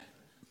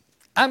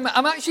I'm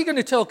actually going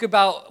to talk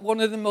about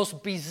one of the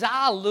most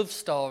bizarre love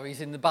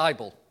stories in the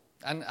Bible.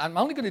 And I'm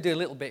only going to do a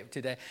little bit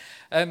today.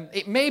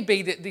 It may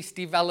be that this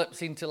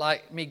develops into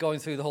like me going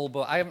through the whole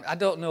book. I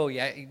don't know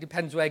yet. It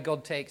depends where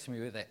God takes me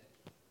with it.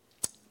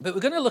 But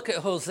we're going to look at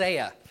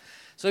Hosea.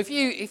 So if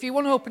you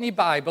want to open your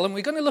Bible, and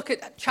we're going to look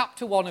at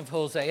chapter 1 of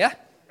Hosea.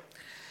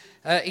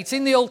 It's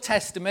in the Old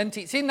Testament.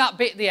 It's in that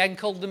bit at the end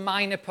called the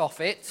minor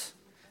prophets.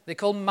 They're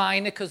called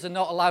minor because they're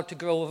not allowed to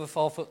grow over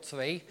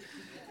 4'3".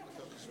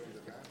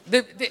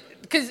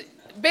 Because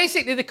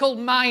basically they're called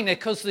minor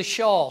because they're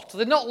short.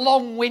 They're not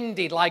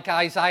long-winded like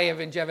Isaiah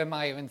and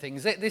Jeremiah and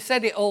things. They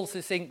said it all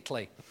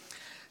succinctly.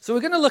 So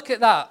we're going to look at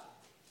that.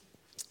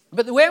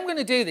 But the way I'm going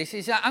to do this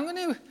is that I'm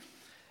going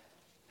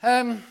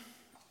to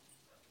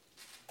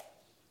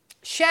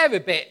share a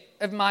bit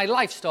of my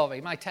life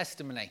story, my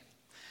testimony.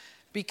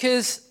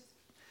 Because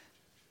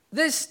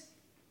there's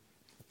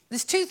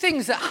two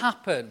things that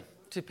happen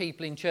to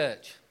people in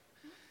church.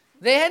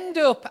 They end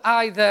up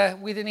either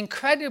with an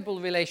incredible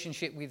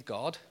relationship with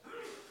God,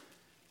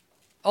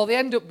 or they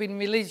end up being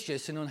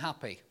religious and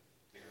unhappy.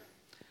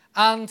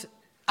 And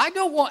I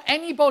don't want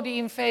anybody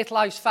in Faith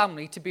Life's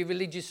family to be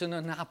religious and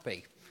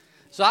unhappy.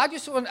 So I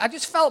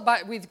just felt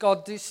back with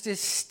God just to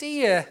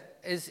steer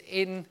us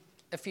in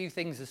a few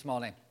things this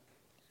morning.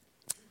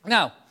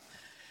 Now,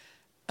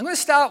 I'm going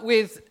to start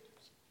with,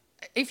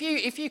 if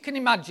you can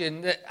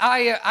imagine that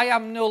I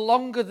am no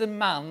longer the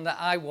man that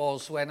I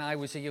was when I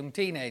was a young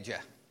teenager,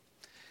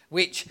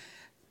 which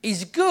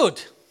is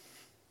good.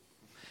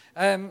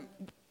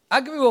 I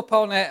grew up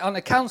on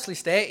a council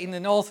estate in the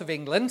north of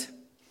England,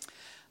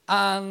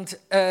 and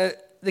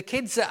the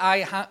kids that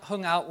I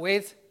hung out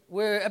with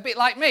were a bit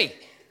like me.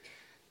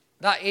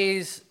 That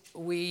is,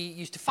 we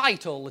used to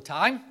fight all the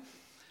time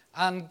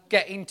and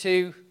get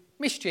into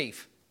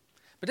mischief.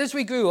 But as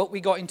we grew up,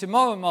 we got into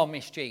more and more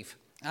mischief.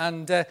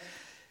 And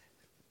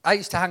I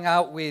used to hang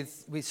out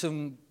with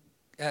some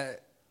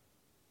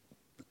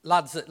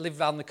lads that lived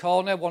around the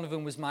corner. One of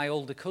them was my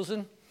older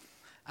cousin.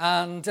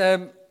 And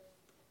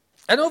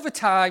over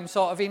time,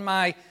 sort of in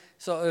my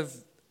sort of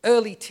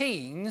early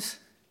teens,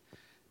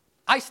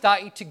 I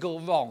started to go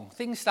wrong.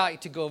 Things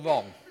started to go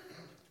wrong.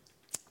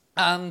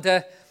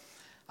 And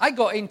I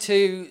got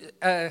into...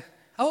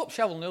 I hope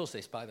Cheryl knows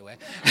this, by the way.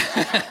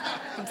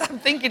 I'm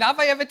thinking, have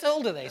I ever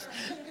told her this?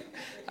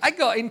 I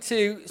got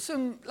into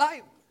some,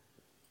 I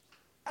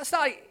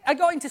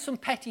got into some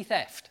petty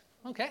theft,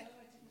 okay?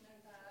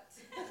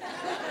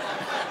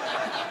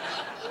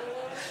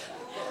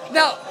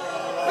 Now,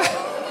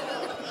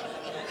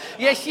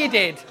 yes, you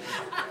did.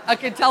 I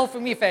can tell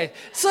from your face.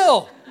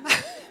 So,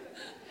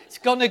 it's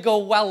going to go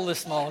well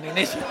this morning,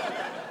 isn't it?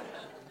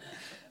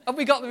 Have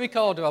we got the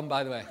recorder on,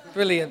 by the way?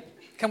 Brilliant.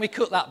 Can we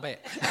cut that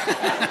bit?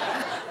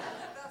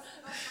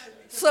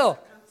 So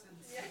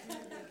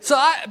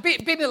I,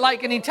 being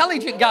like an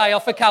intelligent guy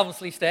off a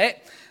council estate,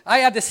 I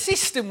had a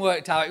system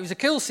worked out. It was a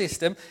cool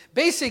system.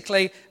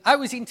 Basically, I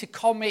was into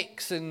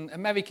comics and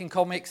American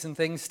comics and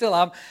things, still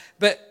am,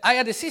 but I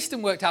had a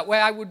system worked out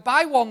where I would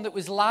buy one that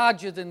was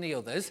larger than the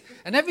others,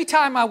 and every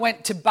time I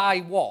went to buy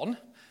one,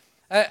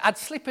 I'd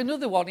slip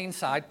another one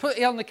inside, put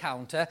it on the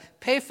counter,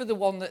 pay for the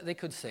one that they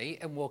could see,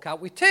 and walk out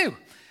with two.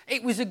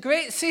 It was a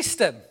great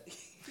system.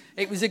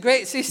 It was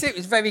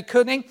very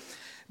cunning.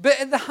 But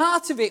at the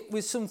heart of it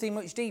was something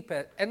much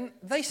deeper. And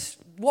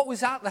what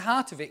was at the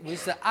heart of it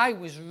was that I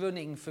was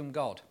running from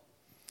God.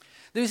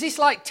 There was this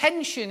like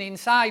tension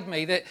inside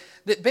me that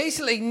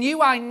basically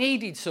knew I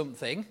needed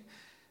something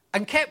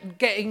and kept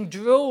getting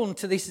drawn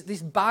to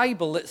this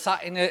Bible that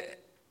sat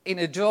in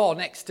a drawer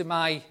next to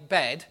my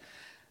bed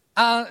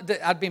that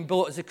had been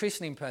bought as a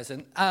christening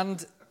present,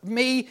 and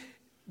me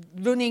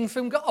running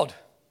from God.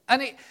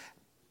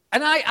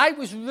 And I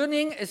was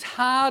running as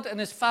hard and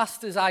as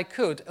fast as I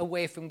could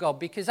away from God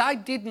because I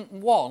didn't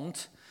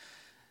want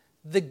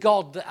the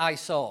God that I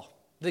saw,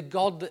 the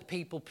God that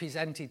people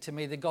presented to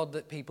me, the God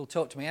that people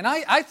talked to me. And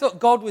I thought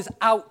God was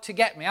out to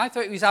get me. I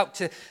thought he was out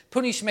to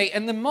punish me.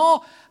 And the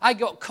more I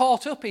got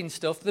caught up in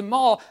stuff, the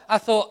more I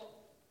thought,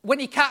 when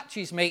he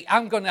catches me,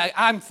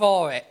 I'm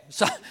for it.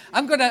 So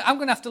I'm gonna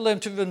have to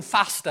learn to run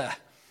faster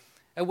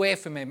away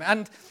from him.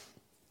 And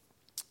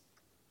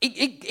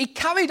it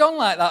carried on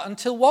like that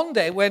until one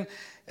day when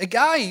a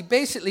guy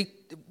basically,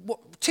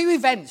 two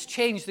events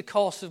changed the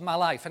course of my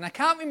life. And I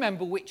can't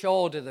remember which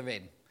order they're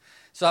in.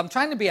 So I'm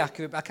trying to be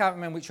accurate, but I can't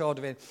remember which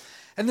order they're in.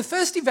 And the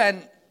first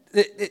event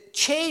that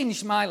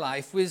changed my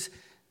life was,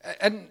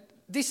 and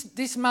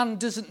this man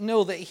doesn't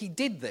know that he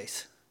did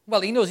this.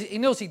 Well, he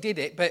knows he did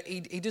it, but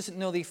he doesn't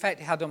know the effect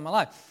it had on my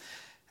life.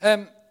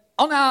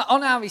 On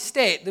our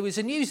estate, there was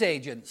a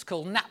newsagent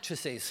called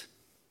Nattrases.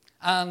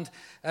 And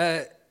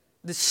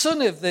the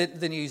son of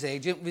the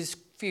newsagent was a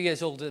few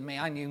years older than me.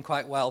 I knew him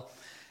quite well.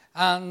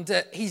 And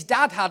his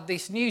dad had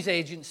this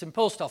newsagents and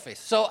post office.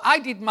 So I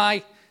did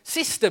my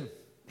system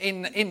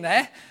in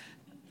there.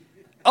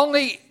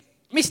 Only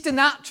Mr.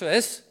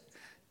 Nattras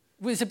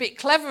was a bit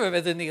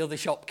cleverer than the other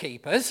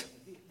shopkeepers.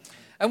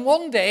 And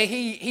one day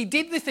he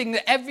did the thing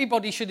that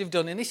everybody should have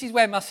done, and this is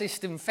where my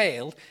system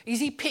failed, is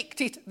he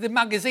picked the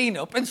magazine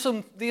up and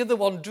the other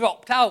one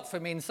dropped out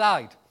from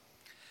inside.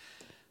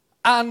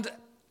 And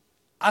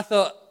I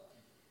thought,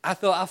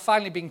 I've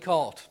finally been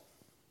caught.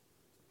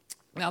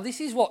 Now, this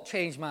is what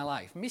changed my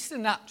life. Mr.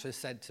 Natras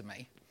said to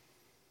me,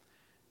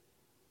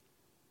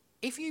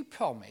 if you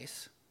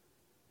promise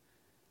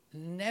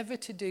never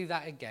to do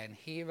that again,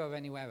 here or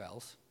anywhere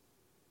else,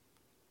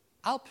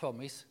 I'll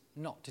promise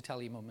not to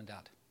tell your mum and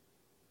dad.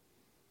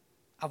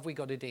 Have we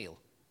got a deal?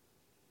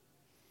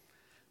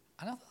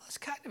 And I thought, that's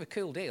kind of a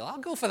cool deal. I'll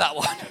go for that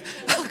one.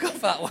 I'll go for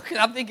that one.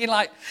 I'm thinking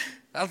I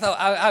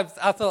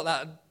thought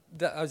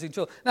that I was in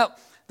trouble. Now,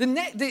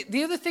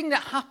 the other thing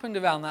that happened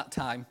around that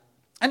time,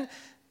 and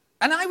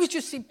I was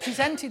just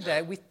presented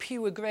there with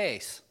pure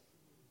grace.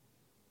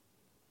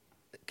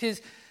 Because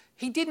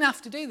he didn't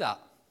have to do that.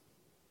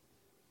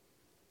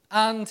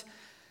 And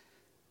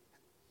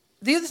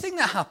the other thing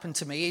that happened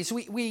to me is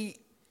we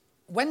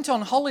went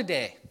on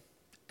holiday.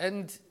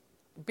 And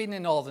being a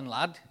northern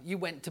lad, you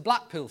went to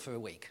Blackpool for a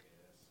week.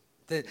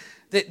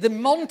 The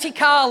Monte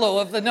Carlo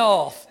of the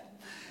north.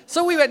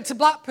 So we went to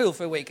Blackpool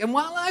for a week. And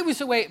while I was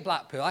away at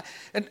Blackpool,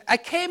 I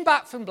came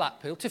back from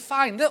Blackpool to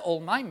find that all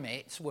my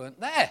mates weren't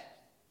there.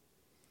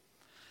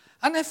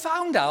 And I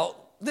found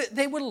out that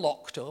they were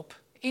locked up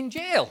in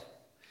jail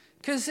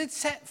because they'd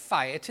set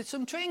fire to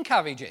some train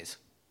carriages.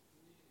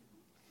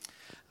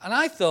 And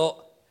I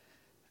thought,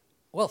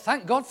 well,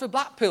 thank God for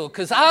Blackpool,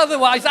 because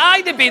otherwise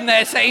I'd have been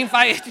there setting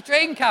fire to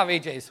train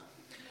carriages.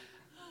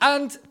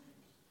 And,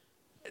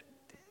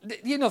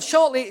 you know,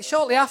 shortly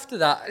after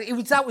that,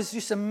 that was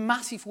just a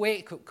massive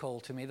wake-up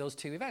call to me, those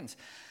two events.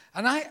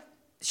 And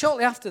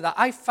shortly after that,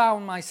 I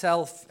found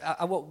myself,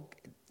 I won't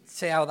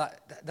say how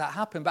that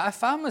happened, but I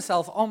found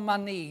myself on my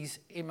knees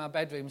in my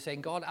bedroom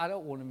saying, God, I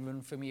don't want to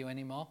run from you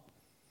anymore.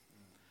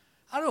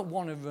 I don't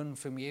want to run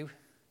from you.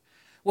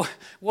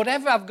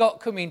 Whatever I've got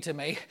coming to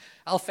me,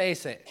 I'll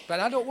face it. But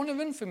I don't want to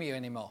run from you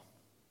anymore.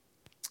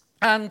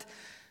 And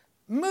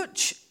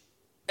much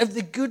of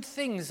the good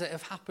things that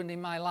have happened in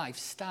my life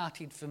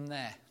started from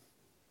there.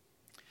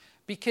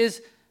 Because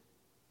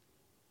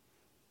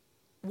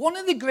one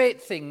of the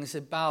great things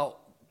about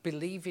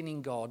believing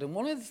in God, and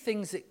one of the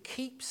things that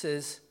keeps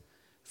us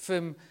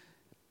from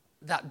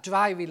that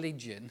dry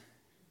religion,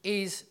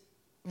 is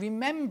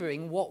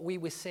remembering what we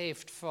were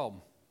saved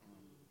from.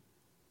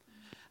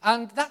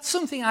 And that's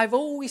something I've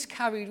always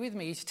carried with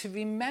me, is to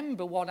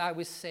remember what I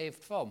was saved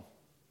from.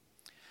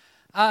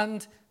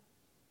 And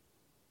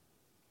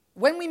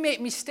when we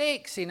make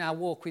mistakes in our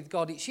walk with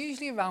God, it's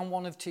usually around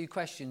one of two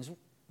questions.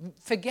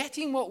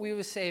 Forgetting what we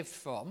were saved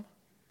from,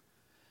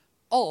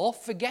 or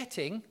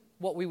forgetting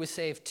what we were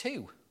saved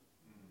to.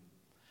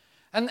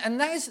 And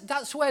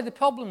that's where the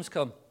problems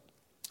come.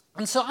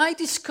 And so I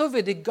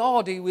discovered a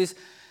God who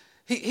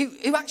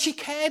actually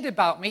cared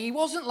about me. He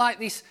wasn't like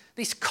this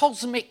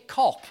cosmic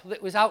cop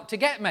that was out to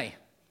get me.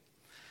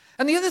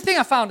 And the other thing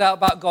I found out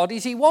about God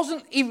is he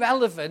wasn't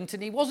irrelevant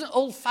and he wasn't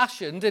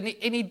old-fashioned and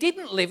he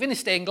didn't live in a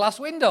stained glass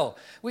window,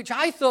 which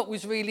I thought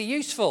was really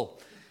useful.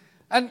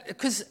 And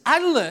because I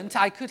learned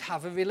I could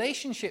have a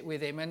relationship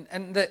with him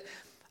and that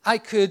I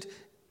could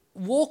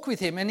walk with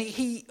him, and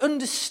he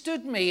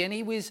understood me, and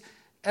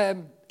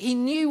he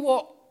knew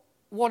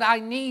what I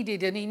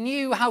needed, and he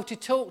knew how to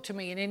talk to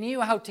me, and he knew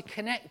how to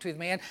connect with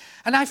me.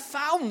 And I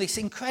found this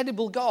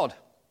incredible God.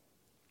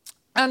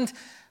 And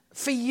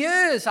for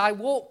years I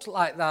walked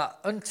like that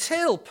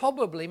until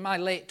probably my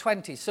late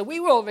 20s. So we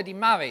were already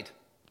married.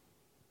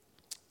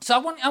 So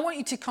I want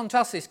you to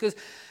contrast this, because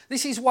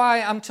this is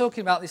why I'm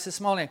talking about this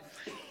morning.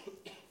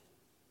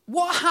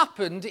 What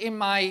happened in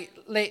my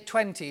late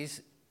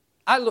 20s,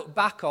 I look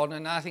back on,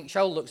 and I think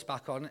Cheryl looks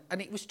back on,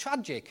 and it was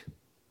tragic.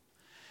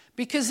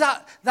 Because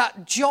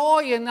that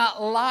joy and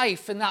that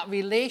life and that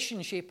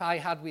relationship I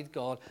had with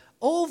God,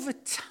 over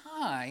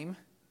time,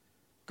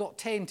 got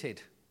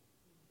tainted.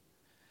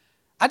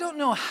 I don't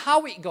know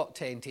how it got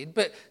tainted,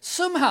 but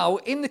somehow,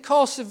 in the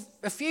course of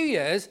a few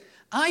years,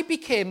 I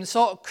became the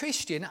sort of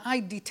Christian I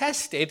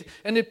detested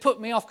and had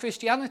put me off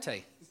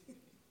Christianity.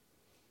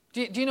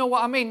 Do you know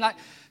what I mean?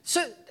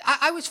 So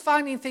I was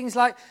finding things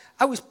like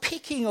I was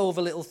picking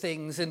over little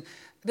things, and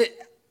that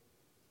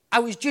I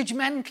was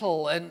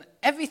judgmental, and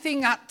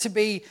everything had to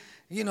be,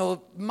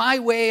 my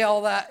way,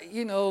 or that,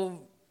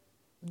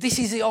 this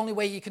is the only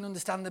way you can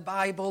understand the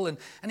Bible. And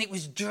it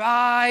was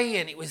dry,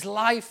 and it was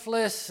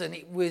lifeless, and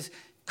it was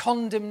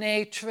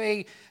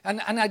condemnatory.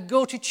 And I'd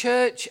go to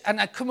church,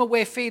 and I'd come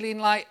away feeling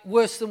like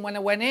worse than when I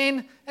went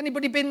in.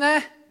 Anybody been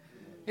there?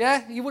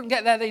 Yeah? You wouldn't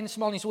get there in this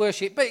morning's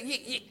worship, but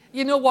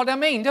you know what I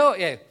mean, don't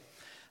you?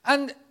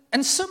 And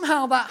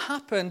somehow that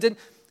happened. And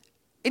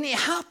it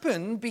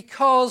happened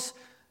because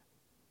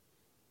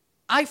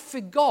I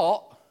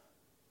forgot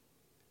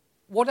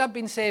what I'd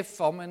been saved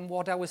from and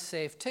what I was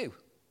saved to.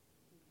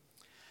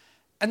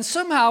 And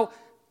somehow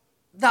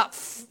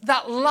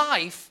that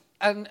life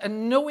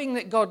and knowing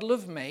that God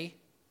loved me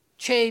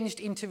changed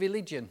into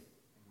religion.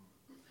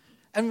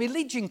 And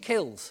religion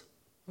kills.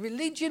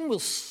 Religion will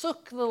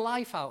suck the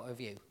life out of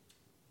you.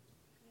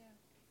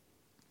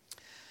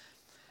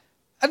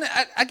 And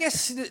I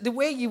guess the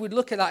way you would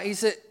look at that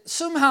is that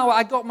somehow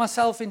I got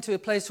myself into a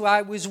place where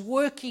I was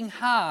working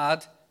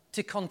hard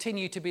to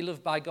continue to be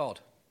loved by God.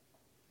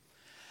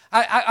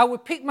 I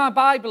would pick my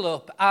Bible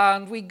up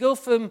and we'd go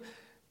from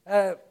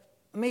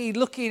me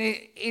looking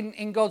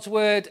in God's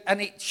Word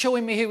and it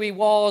showing me who He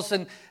was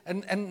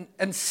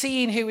and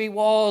seeing who He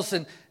was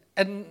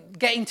and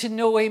getting to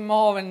know Him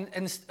more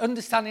and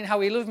understanding how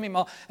He loved me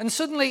more. And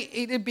suddenly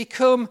it had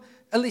become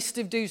a list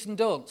of do's and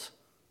don'ts.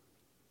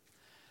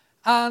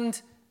 And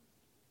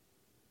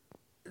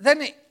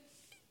then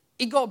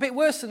it got a bit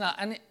worse than that.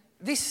 And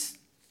this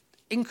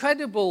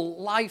incredible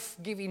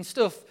life-giving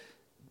stuff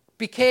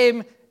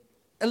became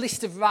a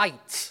list of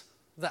rights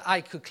that I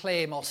could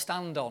claim or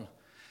stand on.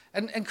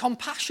 And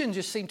compassion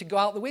just seemed to go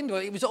out the window.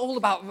 It was all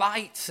about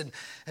rights and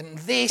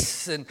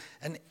this and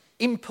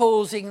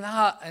imposing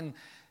that. And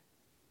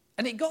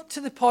it got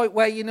to the point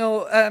where,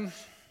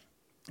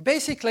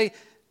 basically,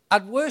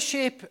 I'd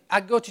worship,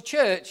 I'd go to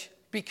church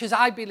because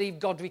I believed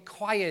God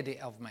required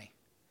it of me.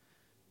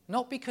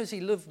 Not because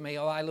He loved me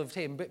or I loved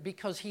Him, but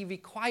because He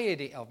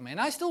required it of me.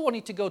 And I still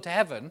wanted to go to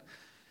heaven,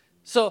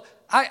 so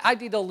I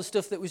did all the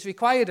stuff that was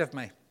required of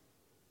me.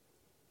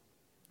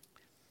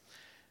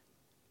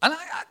 And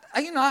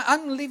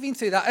I'm living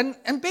through that.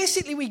 And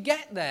basically we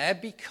get there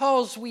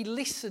because we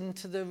listen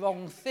to the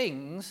wrong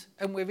things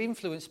and we're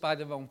influenced by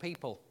the wrong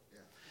people. Yeah.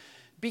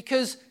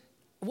 Because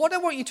what I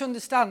want you to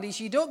understand is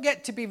you don't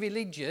get to be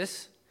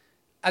religious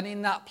and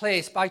in that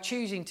place by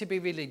choosing to be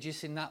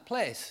religious in that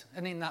place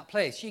and in that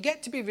place. You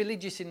get to be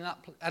religious in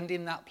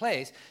that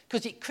place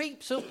because it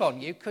creeps up on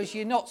you because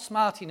you're not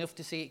smart enough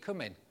to see it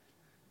coming.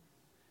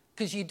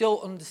 Because you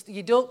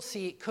don't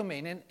see it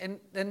coming and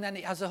then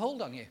it has a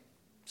hold on you.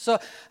 So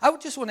I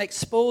would just want to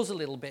expose a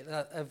little bit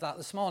of that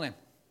this morning.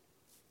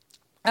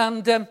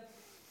 And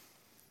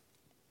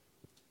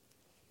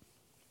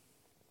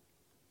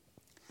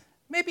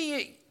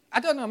maybe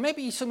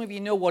some of you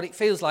know what it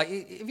feels like.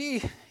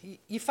 If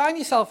you find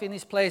yourself in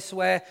this place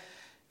where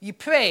you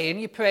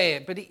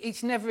pray, but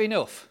it's never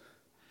enough.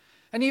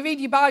 And you read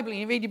your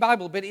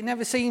Bible, but it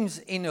never seems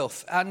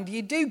enough. And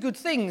you do good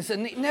things,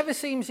 and it never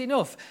seems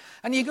enough.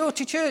 And you go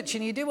to church,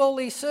 and you do all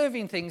these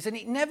serving things, and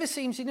it never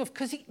seems enough,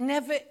 because it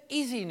never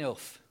is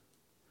enough.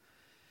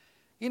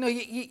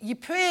 You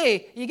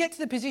pray, you get to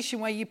the position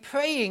where you're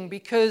praying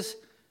because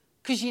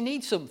you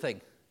need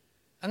something.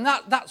 And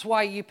that's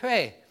why you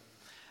pray.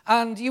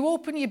 And you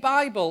open your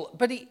Bible,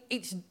 but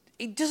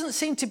it doesn't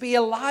seem to be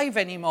alive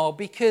anymore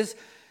because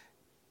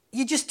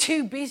you're just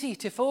too busy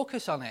to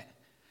focus on it.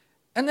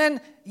 And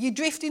then you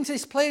drift into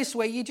this place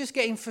where you're just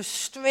getting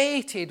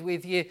frustrated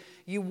with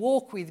your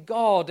walk with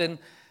God and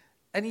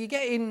you're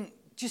getting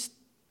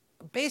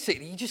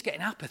you're just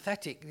getting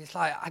apathetic. It's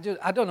like,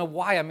 I don't know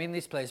why I'm in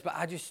this place, but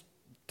I just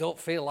don't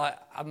feel like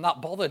I'm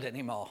not bothered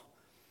anymore.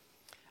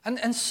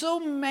 And so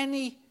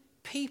many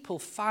people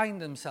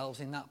find themselves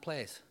in that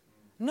place.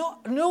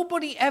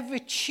 Nobody ever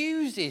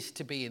chooses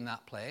to be in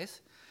that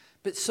place,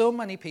 but so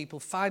many people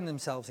find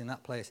themselves in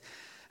that place.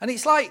 And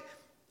it's like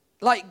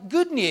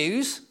good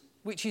news,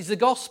 which is the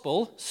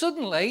gospel,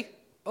 suddenly,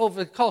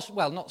 over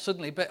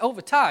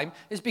time,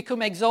 has become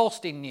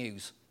exhausting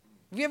news.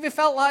 Have you ever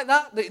felt like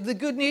that? The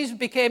good news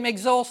became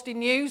exhausting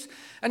news,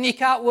 and you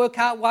can't work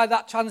out why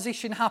that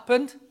transition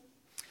happened?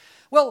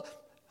 Well,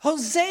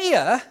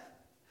 Hosea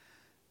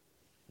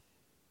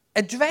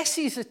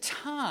addresses a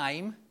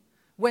time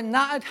when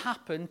that had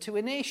happened to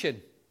a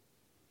nation.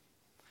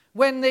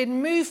 When they'd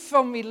moved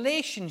from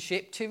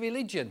relationship to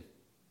religion.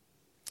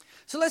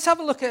 So let's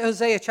have a look at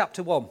Hosea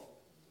chapter 1.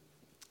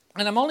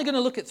 And I'm only going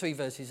to look at 3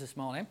 verses this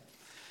morning.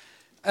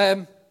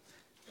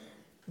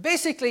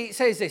 Basically, it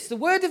says this. The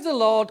word of the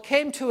Lord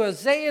came to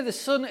Hosea the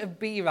son of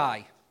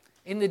Beeri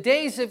in the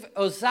days of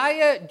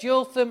Uzziah,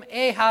 Jotham,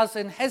 Ahaz,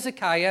 and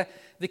Hezekiah,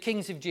 the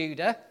kings of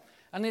Judah,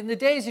 and in the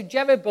days of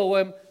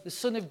Jeroboam, the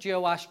son of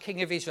Joash,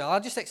 king of Israel. I'll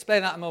just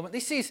explain that in a moment.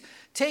 This is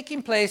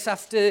taking place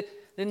after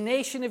the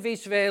nation of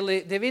Israel.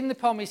 They're in the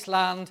promised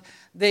land.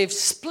 They've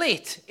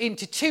split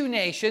into 2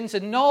 nations, a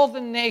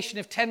northern nation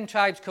of 10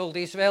 tribes called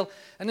Israel,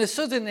 and a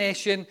southern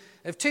nation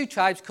of 2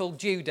 tribes called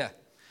Judah.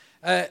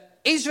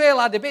 Israel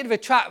had a bit of a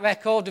track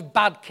record of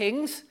bad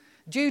kings.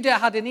 Judah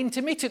had an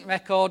intermittent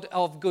record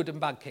of good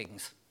and bad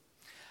kings.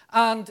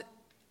 And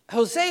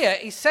Hosea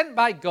is sent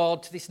by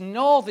God to this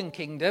northern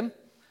kingdom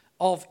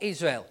of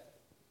Israel.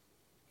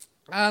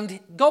 And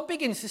God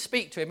begins to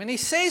speak to him, and he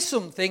says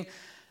something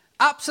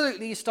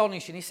absolutely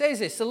astonishing. He says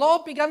this, the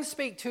Lord began to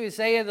speak to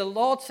Hosea. The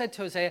Lord said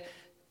to Hosea,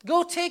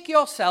 go take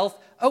yourself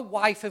a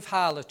wife of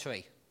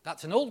harlotry.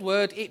 That's an old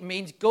word. It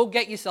means go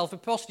get yourself a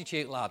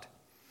prostitute, lad.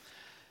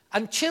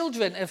 And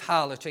children of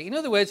harlotry. In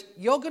other words,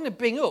 you're going to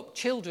bring up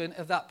children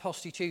of that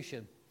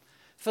prostitution.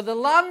 For the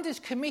land has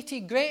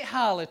committed great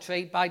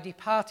harlotry by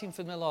departing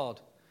from the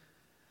Lord.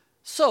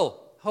 So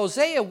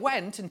Hosea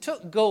went and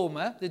took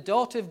Gomer, the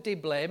daughter of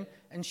Diblaim,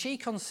 and she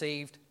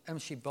conceived,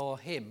 and she bore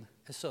him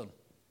a son.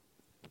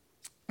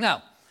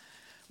 Now,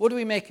 what do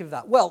we make of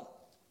that? Well,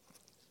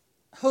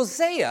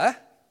 Hosea,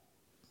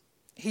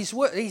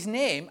 his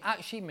name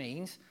actually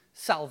means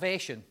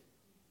salvation.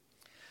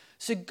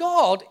 So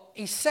God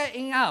is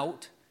setting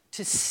out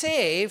to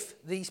save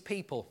these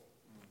people.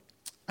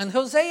 And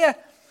Hosea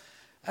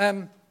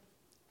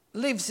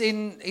lives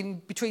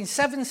in between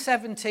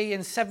 770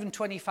 and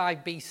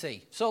 725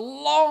 BC. So a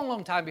long,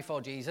 long time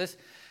before Jesus,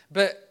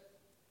 but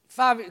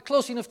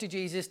close enough to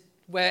Jesus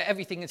where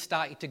everything had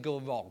started to go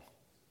wrong.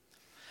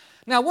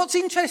 Now, what's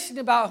interesting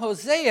about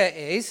Hosea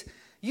is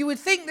you would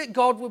think that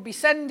God would be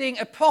sending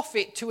a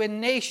prophet to a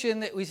nation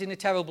that was in a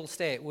terrible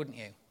state, wouldn't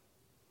you?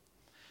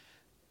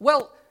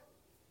 Well,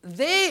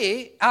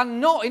 they are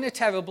not in a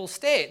terrible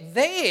state.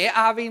 They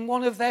are in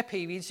one of their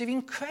periods of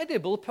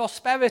incredible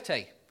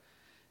prosperity.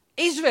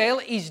 Israel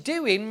is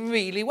doing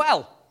really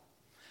well.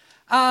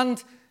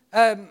 And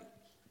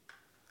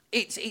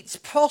it's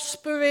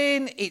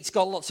prospering, it's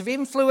got lots of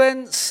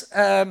influence,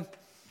 and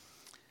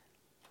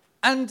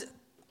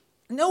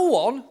no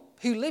one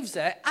who lives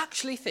there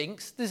actually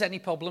thinks there's any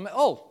problem at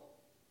all.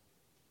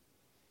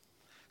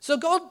 So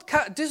God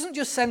doesn't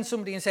just send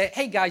somebody and say,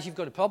 hey guys, you've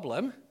got a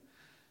problem.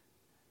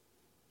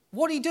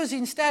 What he does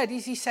instead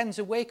is he sends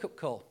a wake-up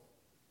call.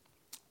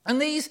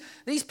 And these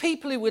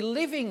people who were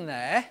living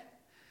there,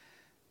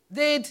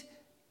 they'd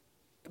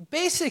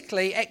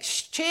basically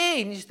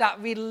exchanged that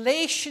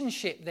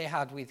relationship they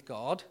had with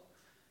God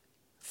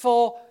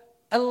for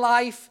a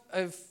life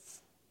of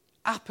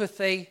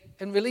apathy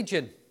and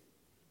religion.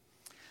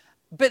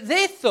 But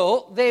they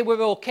thought they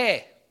were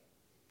okay.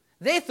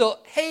 They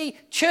thought, hey,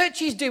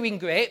 church is doing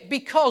great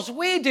because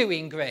we're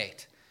doing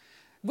great.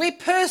 We're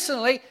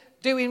personally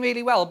doing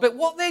really well. But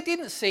what they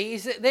didn't see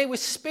is that they were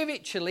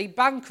spiritually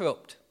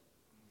bankrupt.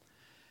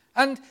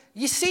 And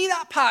you see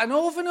that pattern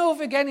over and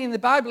over again in the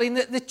Bible, in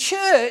that the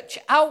church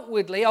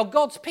outwardly, or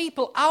God's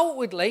people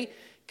outwardly,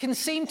 can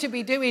seem to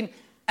be doing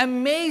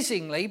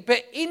amazingly,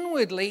 but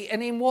inwardly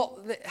and in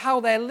how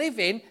they're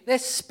living, they're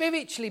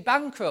spiritually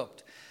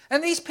bankrupt.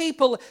 And these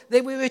people,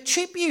 they were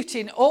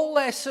attributing all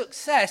their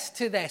success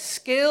to their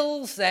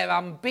skills, their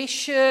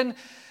ambition,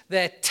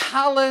 their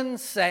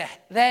talents, their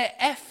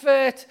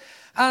effort,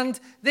 and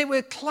they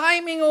were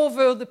climbing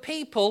over other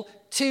people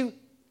to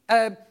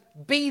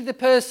be the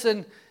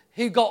person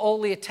who got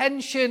all the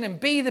attention and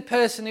be the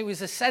person who was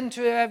the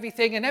center of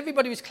everything, and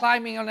everybody was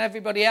climbing on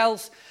everybody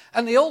else,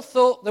 and they all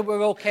thought they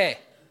were okay.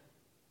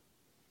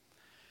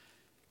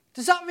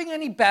 Does that ring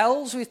any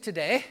bells with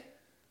today?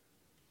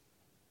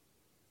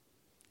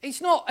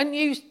 It's not a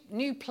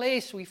new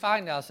place we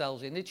find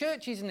ourselves in. The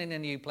church isn't in a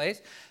new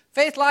place.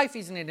 Faith Life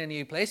isn't in a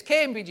new place.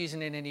 Cambridge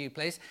isn't in a new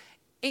place.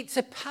 It's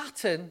a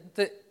pattern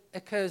that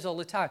occurs all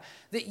the time.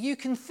 That you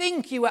can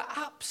think you are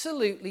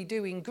absolutely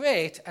doing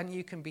great and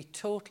you can be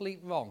totally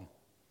wrong.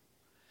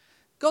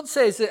 God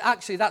says that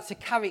actually that's a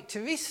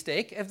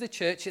characteristic of the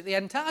church at the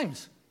end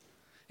times.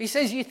 He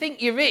says you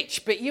think you're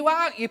rich, but you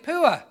aren't. You're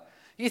poor.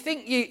 You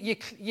think you're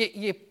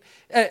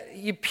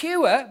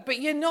pure,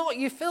 but you're not.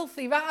 You're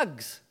filthy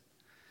rags.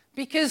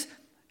 Because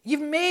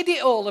you've made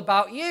it all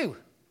about you.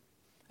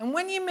 And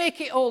when you make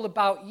it all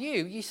about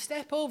you, you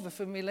step over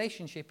from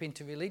relationship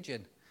into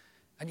religion.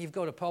 And you've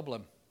got a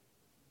problem.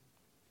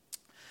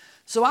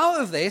 So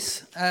out of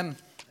this, let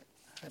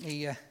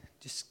me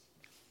just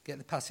get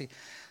the passage.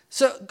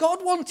 So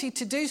God wanted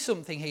to do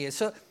something here.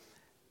 So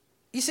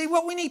you see,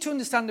 what we need to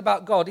understand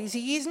about God is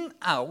he isn't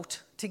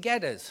out to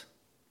get us.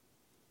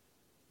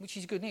 Which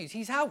is good news.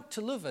 He's out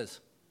to love us.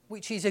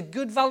 Which is a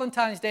good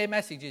Valentine's Day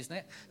message, isn't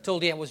it?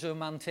 Told you I was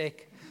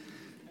romantic.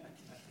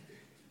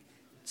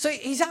 So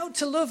he's out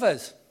to love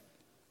us.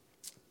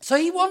 So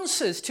he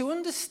wants us to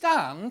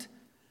understand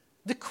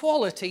the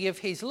quality of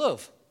his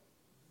love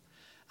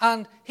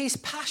and his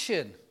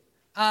passion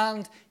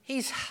and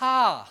his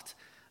heart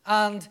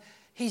and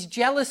his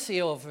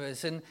jealousy over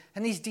us and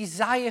his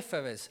desire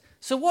for us.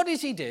 So what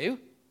does he do?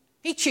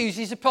 He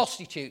chooses a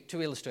prostitute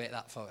to illustrate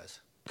that for us.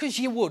 Because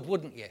you would,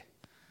 wouldn't you?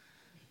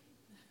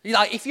 You're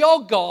like, if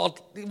you're God,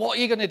 what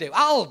are you going to do?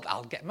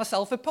 I'll get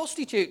myself a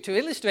prostitute to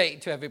illustrate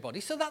it to everybody.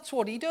 So that's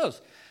what he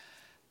does.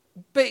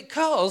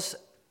 Because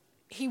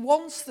he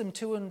wants them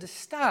to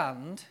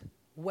understand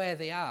where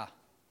they are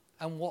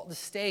and what the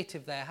state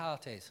of their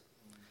heart is.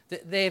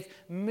 That they've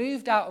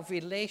moved out of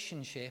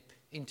relationship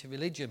into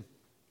religion.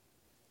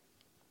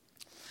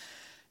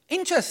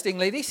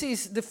 Interestingly, this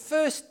is the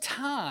first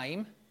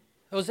time,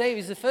 Hosea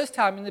is the first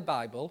time in the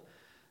Bible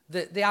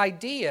that the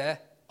idea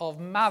of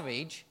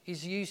marriage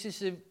is used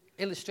as an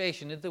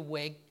illustration of the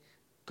way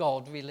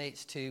God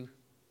relates to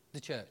the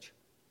church.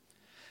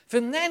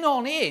 From then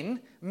on in,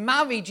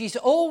 marriage is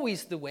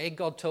always the way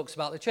God talks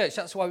about the church.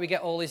 That's why we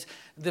get all this,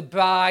 the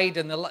bride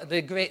and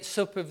the great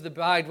supper of the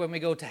bride when we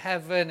go to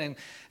heaven,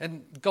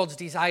 and God's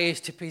desire is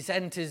to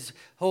present us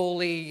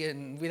holy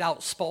and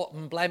without spot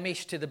and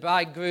blemish to the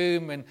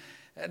bridegroom,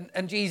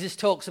 and Jesus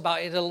talks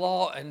about it a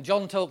lot, and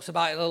John talks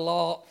about it a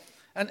lot.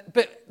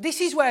 But this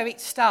is where it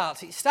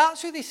starts. It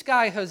starts with this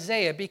guy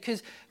Hosea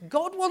because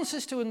God wants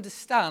us to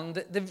understand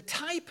that the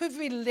type of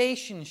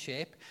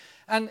relationship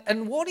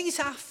and what he's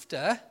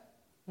after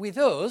with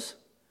us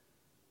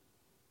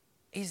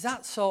is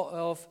that sort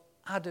of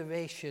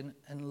adoration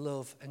and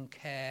love and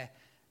care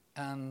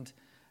and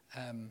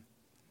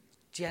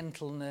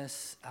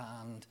gentleness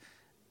and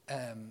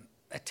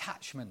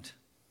attachment.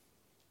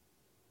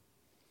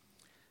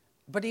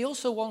 But he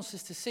also wants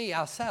us to see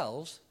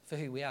ourselves for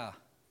who we are,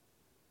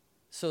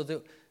 so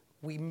that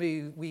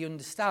we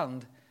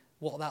understand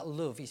what that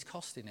love is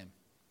costing him.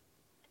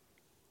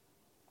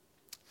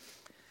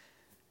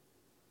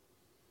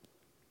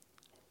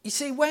 You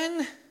see,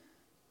 when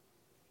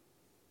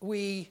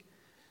we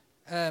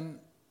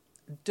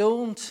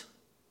don't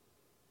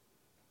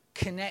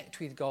connect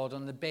with God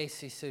on the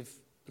basis of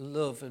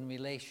love and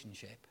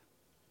relationship,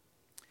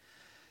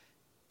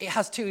 it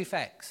has two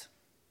effects.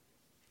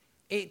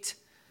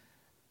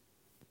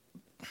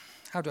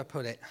 How do I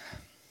put it?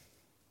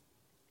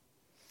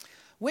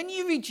 When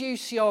you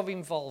reduce your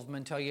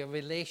involvement or your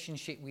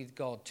relationship with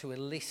God to a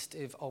list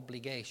of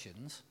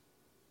obligations,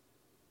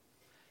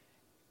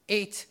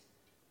 it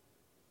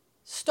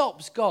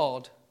stops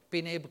God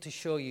being able to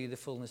show you the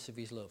fullness of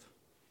his love.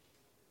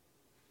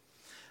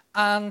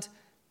 And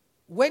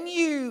when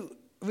you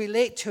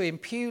relate to him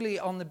purely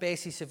on the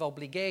basis of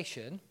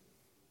obligation,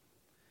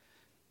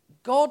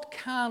 God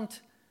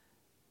can't,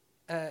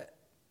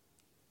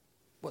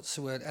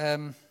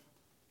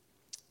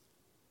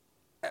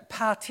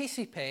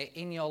 participate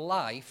in your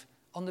life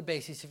on the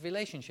basis of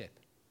relationship.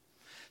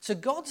 So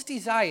God's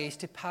desire is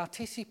to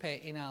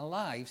participate in our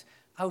lives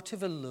out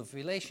of a love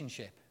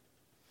relationship.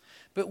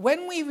 But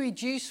when we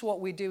reduce what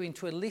we do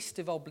into a list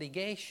of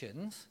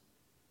obligations,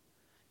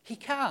 he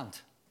can't.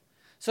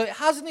 So it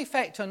has an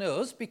effect on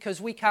us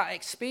because we can't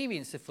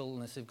experience the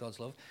fullness of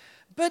God's love.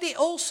 But it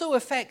also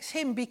affects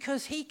him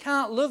because he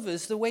can't love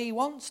us the way he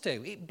wants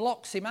to. It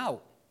blocks him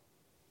out.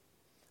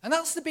 And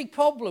that's the big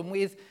problem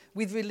with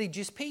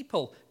religious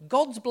people.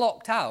 God's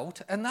blocked out,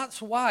 and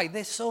that's why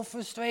they're so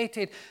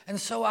frustrated and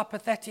so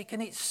apathetic,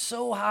 and it's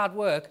so hard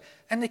work,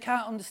 and they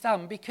can't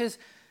understand because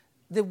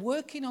they're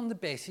working on the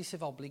basis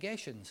of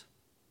obligations.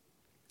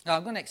 Now,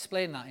 I'm going to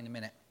explain that in a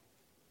minute.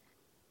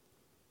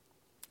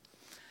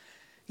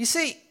 You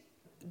see,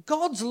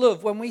 God's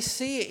love, when we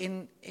see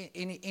it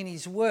in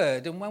his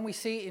word, and when we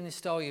see it in the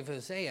story of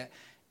Hosea,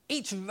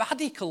 it's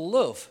radical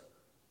love.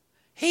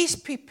 He's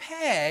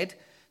prepared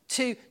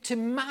to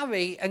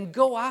marry and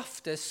go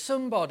after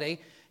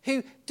somebody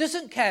who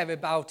doesn't care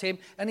about him,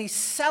 and he's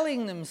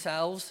selling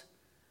themselves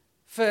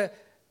for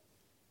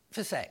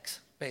sex,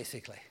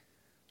 basically.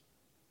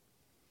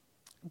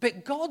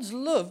 But God's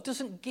love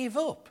doesn't give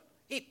up.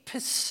 It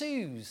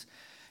pursues.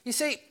 You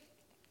see,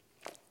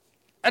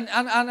 and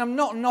I'm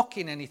not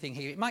knocking anything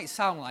here. It might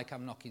sound like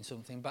I'm knocking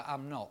something, but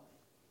I'm not.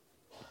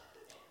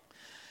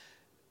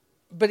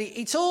 But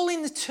it's all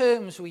in the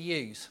terms we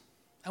use.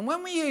 And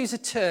when we use a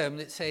term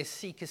that says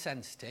seeker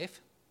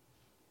sensitive,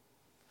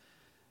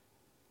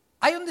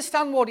 I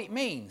understand what it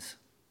means.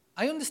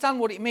 I understand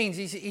what it means.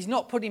 He's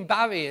not putting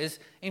barriers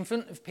in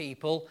front of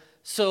people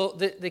so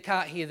that they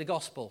can't hear the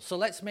gospel. So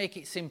let's make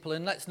it simple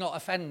and let's not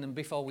offend them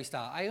before we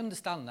start. I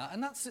understand that,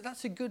 and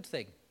that's a good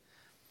thing.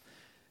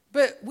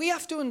 But we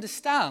have to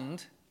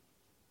understand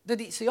that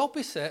it's the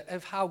opposite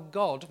of how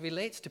God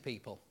relates to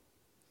people.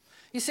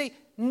 You see,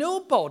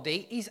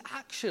 nobody is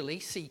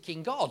actually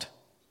seeking God.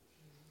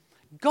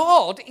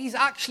 God is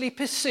actually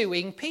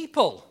pursuing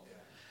people.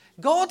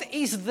 God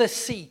is the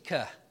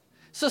seeker.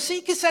 So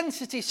seeker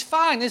sensitive is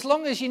fine as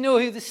long as you know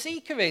who the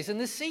seeker is, and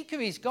the seeker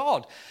is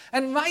God.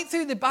 And right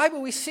through the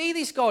Bible we see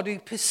this God who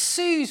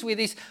pursues with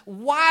this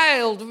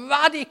wild,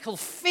 radical,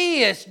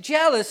 fierce,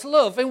 jealous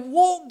love and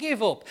won't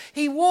give up.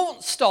 He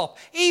won't stop.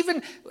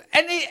 Even,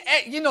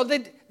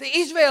 the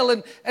Israel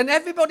and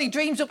everybody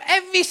dreams up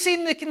every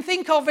sin they can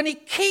think of, and he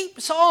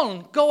keeps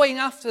on going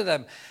after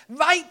them,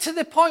 right to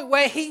the point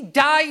where he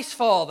dies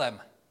for them.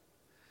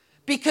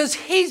 Because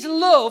his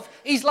love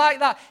is like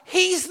that.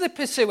 He's the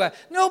pursuer.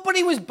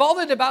 Nobody was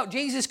bothered about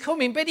Jesus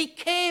coming, but he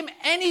came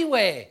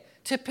anyway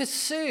to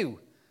pursue.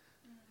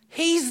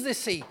 He's the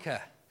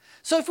seeker.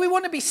 So if we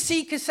want to be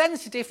seeker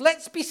sensitive,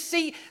 let's be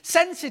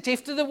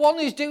sensitive to the one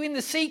who's doing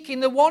the seeking,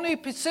 the one who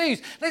pursues.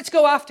 Let's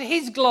go after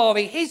his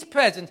glory, his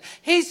presence,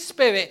 his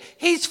spirit,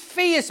 his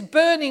fierce,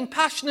 burning,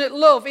 passionate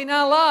love in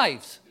our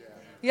lives.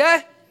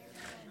 Yeah?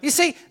 You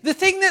see, the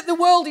thing that the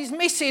world is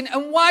missing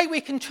and why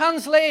we can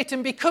translate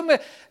and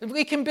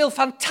we can build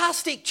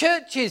fantastic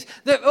churches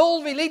that are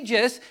all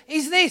religious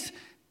is this.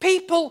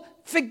 People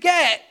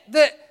forget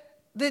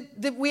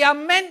that we are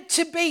meant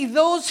to be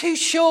those who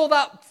show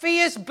that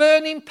fierce,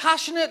 burning,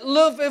 passionate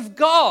love of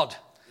God.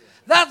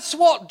 That's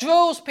what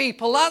draws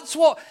people. That's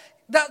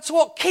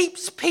what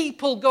keeps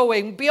people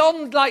going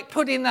beyond like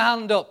putting the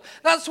hand up.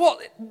 That's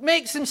what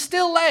makes them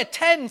still there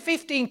 10,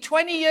 15,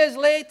 20 years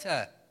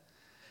later.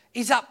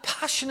 Is that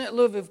passionate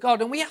love of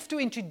God. And we have to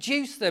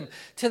introduce them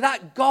to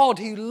that God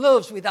who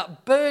loves with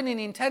that burning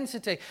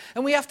intensity.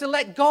 And we have to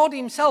let God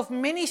himself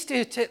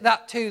minister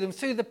that to them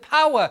through the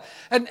power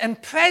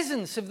and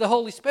presence of the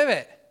Holy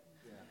Spirit.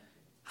 Yeah.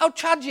 How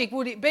tragic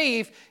would it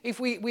be if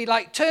we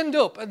like turned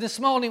up and this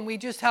morning we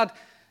just had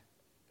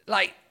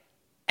like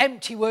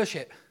empty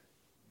worship?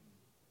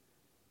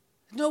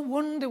 No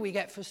wonder we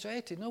get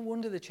frustrated. No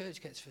wonder the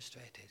church gets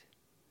frustrated.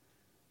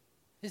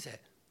 Is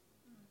it?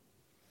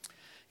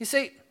 You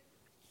see,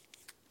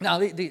 Now,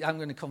 I'm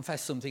going to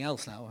confess something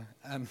else now.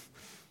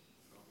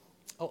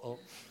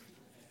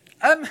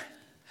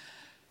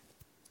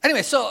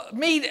 Anyway, so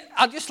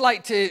I'd just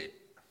like to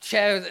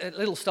share a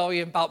little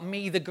story about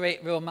me, the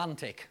great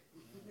romantic.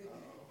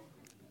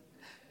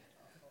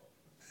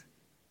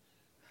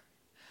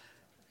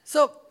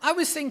 So I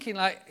was thinking,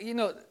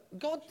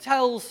 God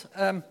tells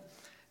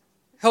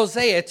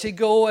Hosea to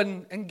go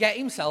and get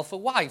himself a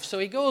wife. So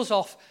he goes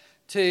off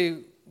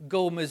to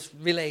Gomer's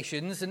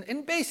relations,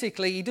 and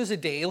basically he does a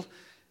deal,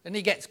 and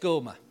he gets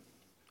Gomer.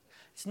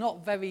 It's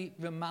not very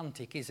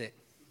romantic, is it?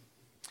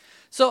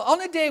 So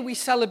on a day we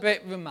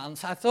celebrate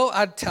romance, I thought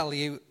I'd tell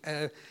you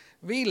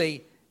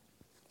really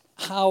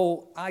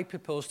how I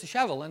proposed to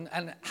Cheryl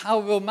and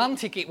how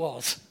romantic it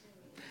was.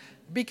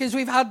 Because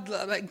we've had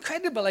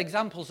incredible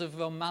examples of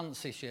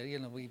romance this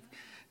year. We've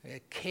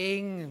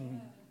King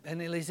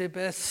and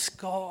Elizabeth,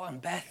 Scott and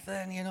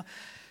Bethan,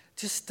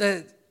 just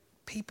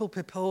people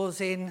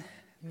proposing,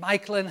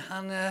 Michael and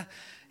Hannah.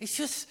 It's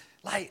just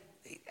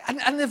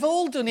and they've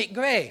all done it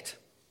great.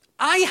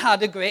 I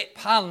had a great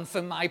plan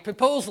for my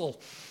proposal.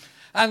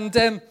 And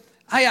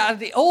I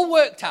had it all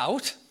worked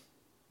out.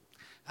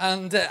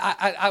 And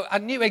I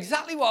knew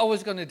exactly what I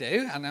was going to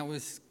do. And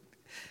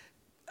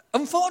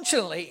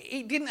unfortunately,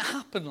 it didn't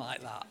happen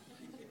like that.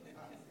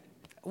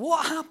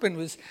 What happened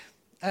was,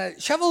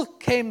 Cheryl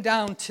came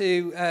down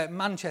to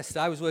Manchester.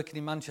 I was working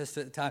in Manchester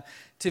at the time,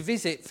 to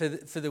visit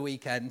for the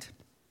weekend.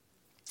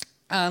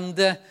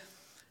 And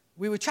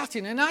we were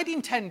chatting, and I'd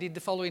intended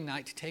the following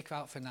night to take her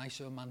out for a nice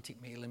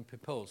romantic meal and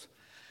propose.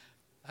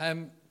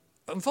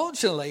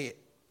 Unfortunately,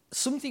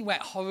 something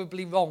went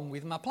horribly wrong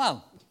with my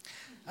plan.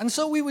 And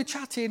so we were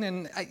chatting,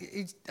 and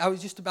I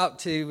was just about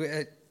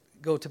to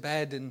go to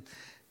bed, and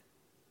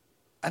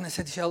I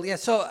said to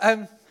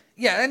Cheryl,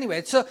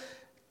 anyway, so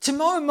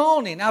tomorrow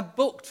morning I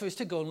booked for us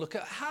to go and look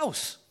at a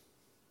house.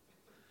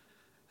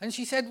 And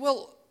she said,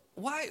 well,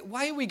 why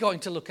are we going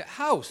to look at a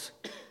house?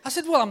 I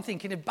said, well, I'm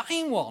thinking of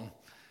buying one.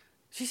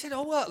 She said,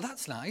 oh, well,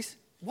 that's nice.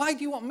 Why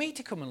do you want me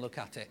to come and look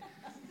at it?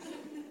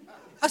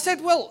 I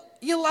said, well,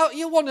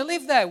 you'll want to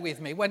live there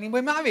with me when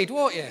we're married,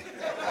 won't you?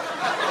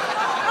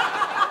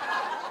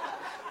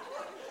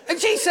 And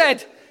she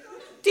said,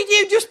 did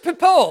you just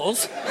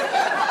propose?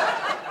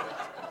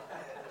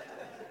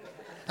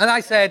 And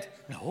I said,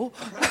 no.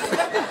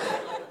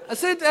 I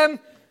said,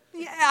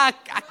 yeah,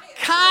 I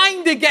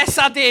kind of guess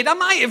I did. I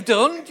might have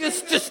done,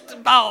 just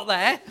about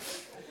there.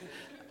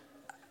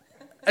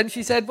 And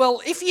she said,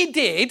 well, if you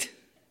did,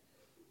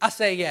 I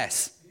say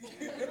yes.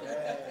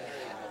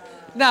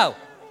 Now,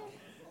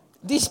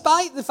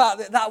 despite the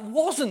fact that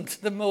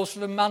wasn't the most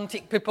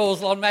romantic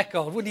proposal on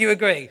record, would you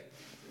agree?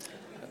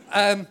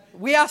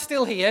 We are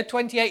still here,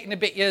 28 and a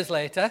bit years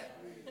later.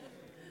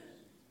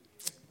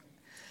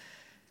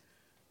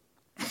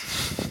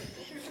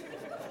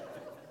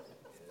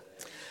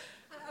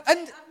 I've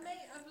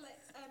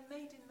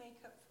made and make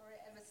up for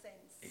it ever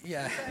since.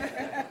 Yeah.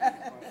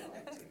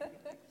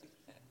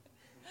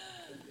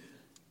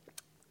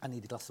 I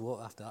need a glass of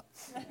water after that.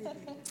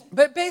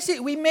 But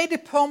basically, we made a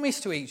promise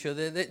to each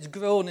other that's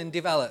grown and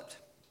developed.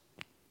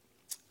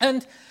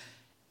 And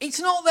it's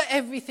not that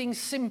everything's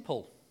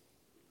simple.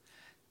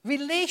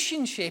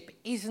 Relationship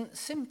isn't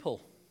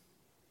simple.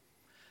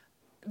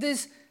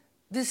 There's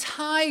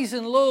highs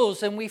and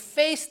lows, and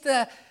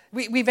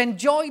we've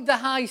enjoyed the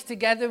highs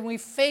together, and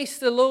we've faced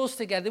the lows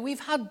together. We've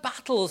had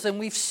battles, and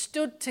we've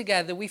stood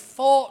together. We've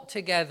fought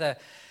together.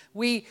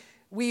 We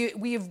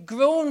have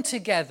grown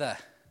together.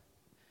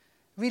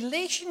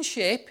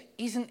 Relationship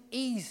isn't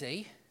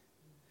easy,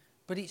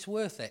 but it's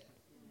worth it.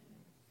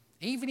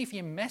 Even if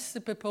you mess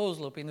the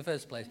proposal up in the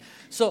first place.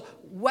 So,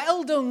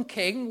 well done,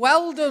 King.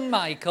 Well done,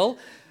 Michael.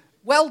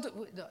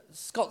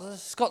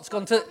 Scott's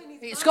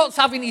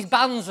having his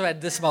bands read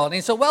this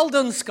morning. So, well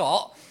done,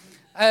 Scott.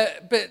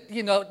 But,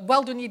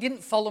 well done, you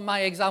didn't follow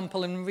my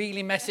example and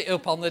really mess it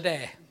up on the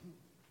day.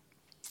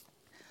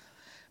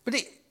 But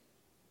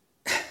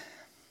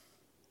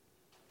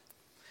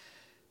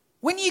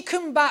when you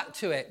come back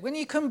to it, when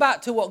you come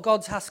back to what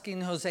God's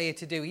asking Hosea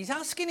to do, he's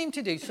asking him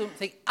to do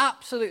something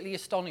absolutely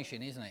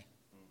astonishing, isn't he?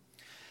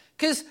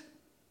 Because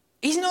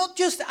he's not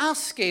just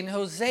asking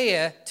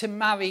Hosea to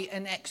marry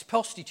an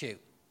ex-prostitute.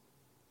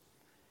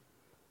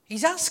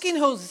 He's asking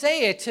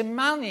Hosea to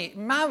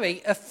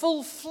marry a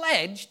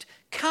full-fledged,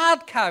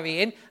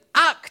 card-carrying,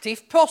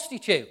 active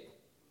prostitute.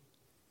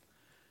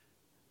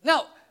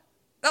 Now,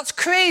 that's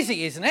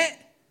crazy, isn't it?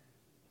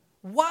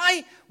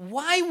 Why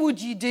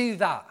would you do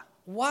that?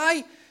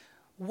 Why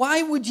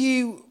would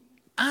you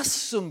ask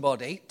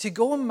somebody to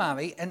go and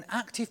marry an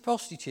active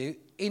prostitute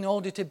in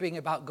order to bring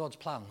about God's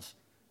plans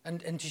and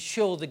to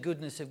show the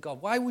goodness of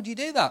God? Why would you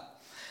do that?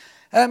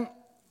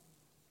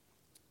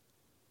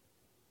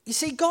 You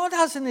see, God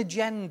has an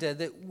agenda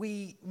that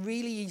we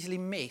really easily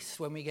miss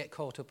when we get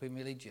caught up in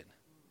religion.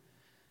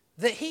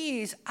 That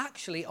he is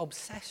actually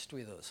obsessed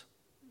with us.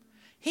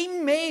 He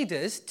made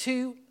us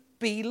to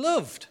be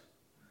loved.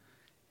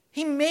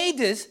 He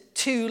made us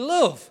to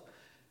love.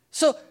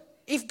 So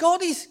if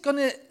God is going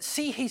to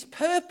see his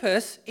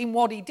purpose in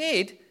what he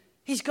did,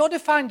 He's got to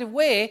find a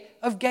way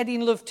of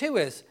getting love to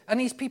us. And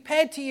he's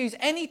prepared to use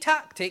any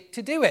tactic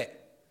to do it.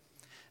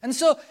 And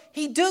so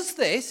he does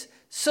this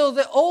so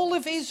that all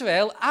of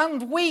Israel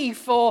and we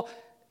for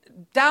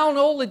down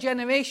all the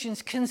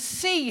generations can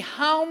see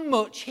how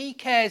much he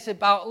cares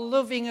about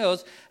loving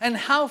us and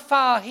how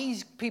far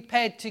he's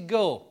prepared to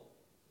go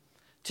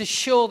to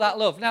show that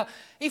love. Now,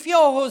 if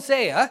you're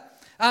Hosea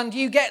and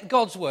you get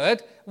God's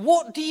word,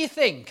 what do you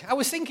think? I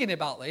was thinking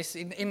about this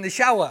in the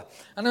shower.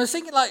 And I was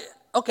thinking like,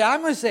 okay,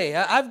 I'm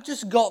Hosea. I've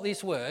just got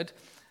this word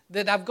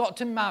that I've got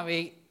to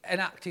marry an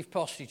active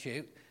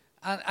prostitute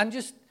and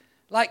just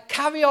like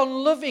carry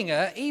on loving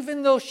her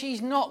even though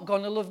she's not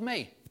going to love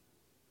me.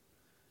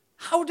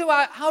 How do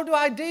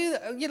I do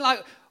that? You know,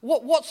 like,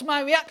 what's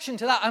my reaction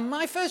to that? And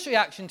my first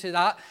reaction to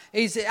that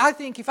is I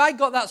think if I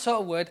got that sort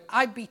of word,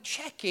 I'd be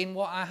checking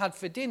what I had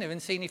for dinner and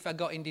seeing if I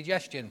got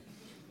indigestion.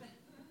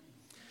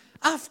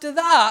 After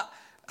that,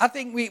 I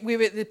think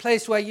we're at the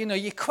place where, you know,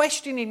 you're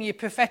questioning your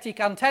prophetic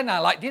antenna.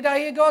 Like, did I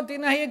hear God?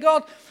 Didn't I hear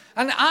God?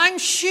 And I'm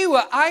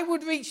sure I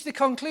would reach the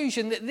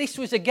conclusion that this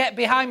was a get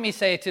behind me,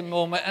 Satan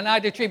moment, and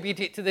I'd attribute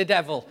it to the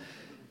devil.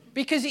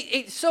 Because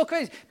it's so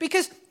crazy.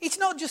 Because it's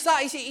not just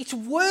that, it's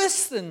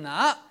worse than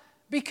that.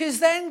 Because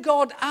then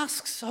God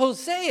asks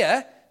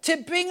Hosea to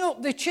bring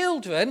up the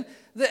children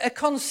that are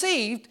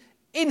conceived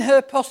in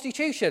her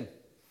prostitution.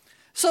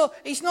 So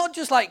it's not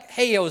just like,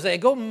 hey, Hosea,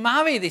 go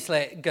marry this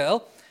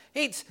girl.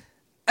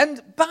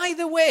 And by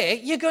the way,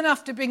 you're going to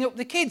have to bring up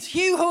the kids.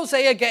 You,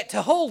 Hosea, get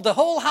to hold the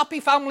whole happy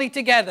family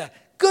together.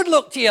 Good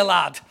luck to you,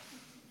 lad.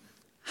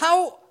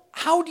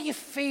 How do you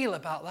feel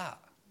about that?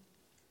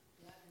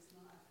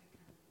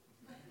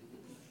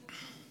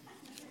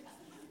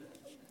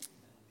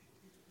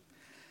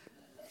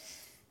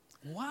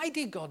 Why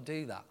did God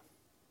do that?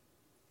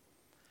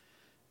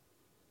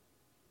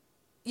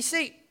 You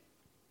see,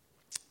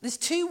 there's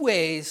two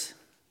ways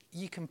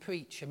you can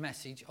preach a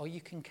message or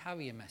you can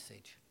carry a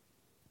message.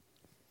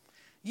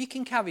 You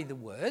can carry the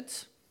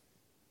words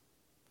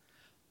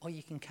or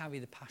you can carry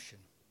the passion.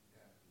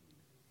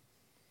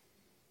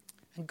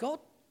 And God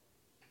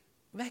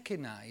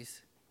recognized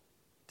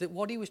that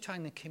what he was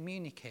trying to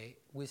communicate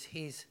was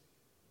his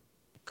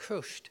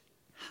crushed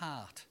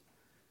heart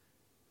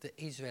that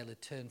Israel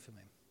had turned from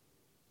him.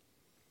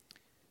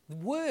 The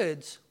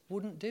words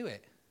wouldn't do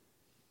it.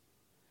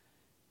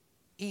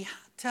 He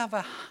had to have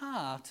a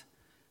heart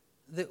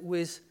that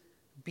was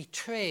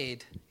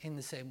betrayed in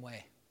the same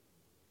way.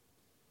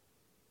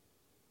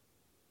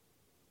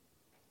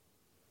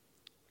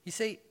 You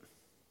see,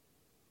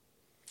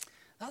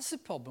 that's the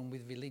problem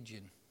with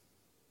religion.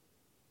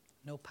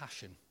 No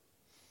passion.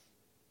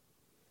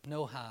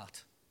 No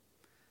heart.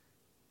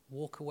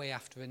 Walk away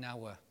after an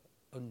hour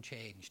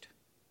unchanged.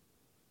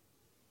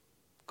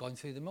 Going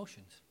through the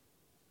motions.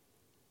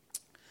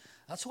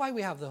 That's why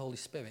we have the Holy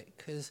Spirit,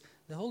 because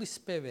the Holy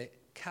Spirit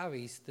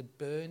carries the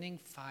burning,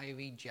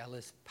 fiery,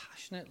 jealous,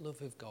 passionate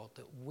love of God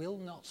that will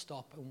not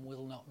stop and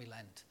will not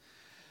relent.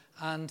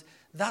 And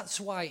that's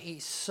why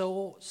it's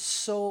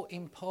so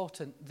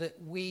important that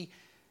we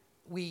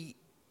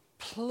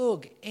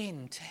plug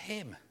into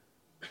him,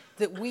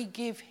 that we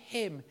give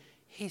him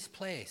his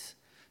place,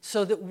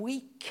 so that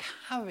we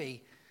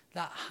carry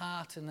that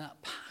heart and that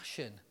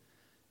passion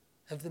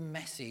of the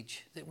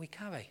message that we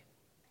carry.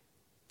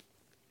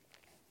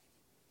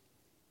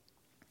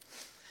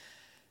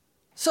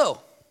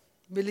 So,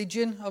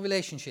 religion or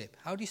relationship,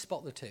 how do you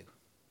spot the two?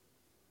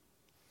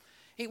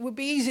 It would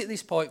be easy at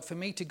this point for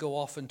me to go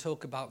off and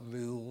talk about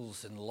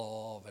rules and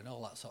law and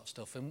all that sort of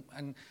stuff.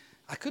 And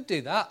I could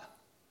do that,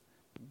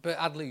 but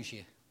I'd lose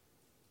you.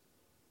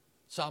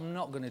 So I'm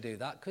not going to do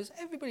that, because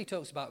everybody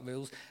talks about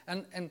rules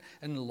and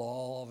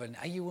law, and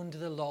are you under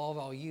the law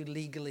or are you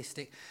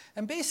legalistic?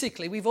 And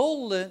basically, we've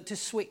all learnt to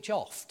switch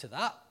off to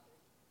that.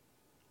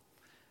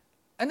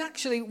 And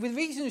actually, the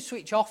reason we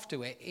switch off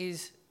to it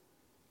is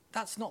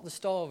that's not the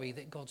story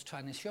that God's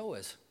trying to show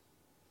us.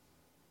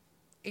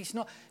 It's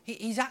not.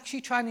 He's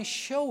actually trying to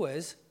show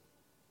us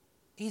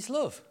his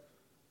love.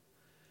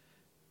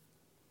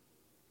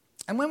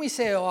 And when we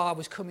say, oh, I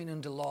was coming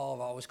under law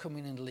or I was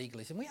coming under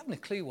legalism, we haven't a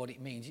clue what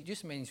it means. It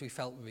just means we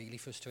felt really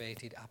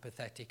frustrated,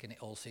 apathetic, and it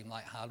all seemed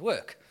like hard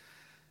work.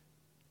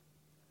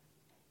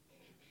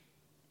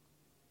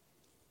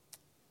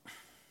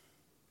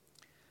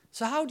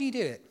 So how do you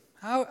do it?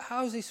 How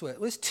does this work?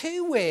 Well, there's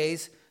two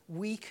ways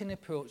we can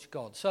approach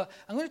God. So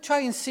I'm going to try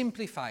and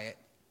simplify it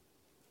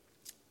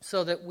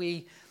so that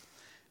we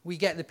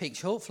get the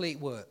picture. Hopefully it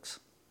works.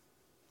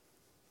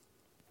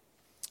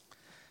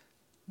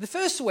 The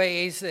first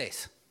way is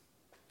this.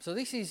 So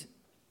this is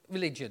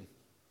religion.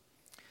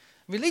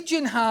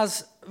 Religion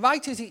has,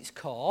 right as its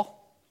core,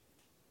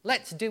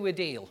 let's do a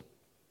deal.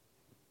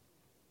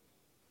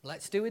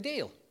 Let's do a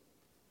deal.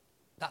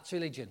 That's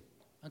religion.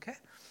 Okay?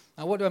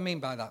 Now what do I mean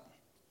by that?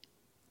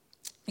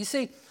 You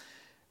see,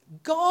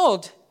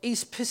 God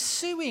is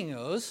pursuing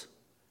us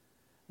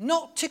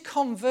not to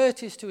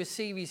convert us to a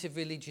series of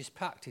religious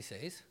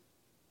practices,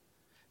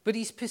 but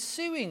he's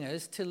pursuing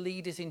us to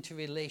lead us into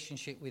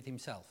relationship with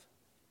himself.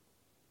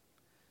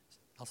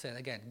 I'll say it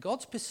again.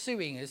 God's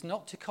pursuing us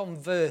not to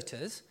convert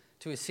us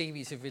to a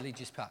series of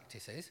religious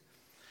practices,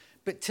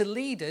 but to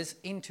lead us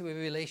into a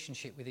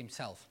relationship with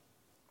himself.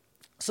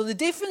 So the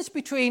difference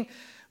between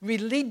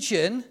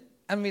religion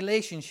and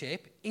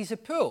relationship is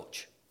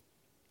approach.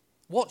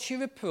 What's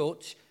your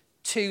approach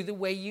to the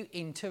way you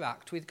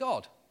interact with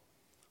God?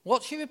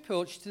 What's your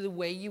approach to the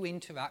way you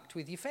interact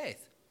with your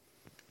faith?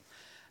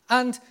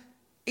 And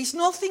it's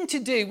nothing to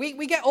do,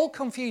 we get all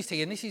confused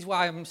here, and this is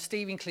why I'm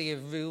steering clear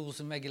of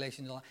rules and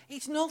regulations. And all that.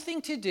 It's nothing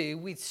to do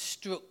with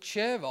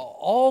structure or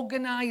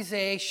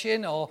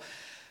organisation or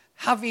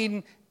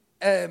having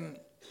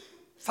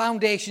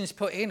foundations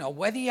put in, or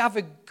whether you have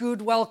a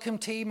good welcome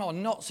team or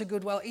not so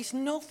good. Well, it's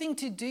nothing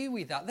to do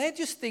with that. They're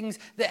just things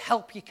that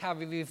help you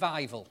carry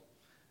revival.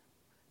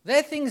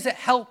 They're things that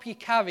help you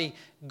carry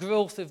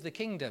growth of the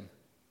kingdom.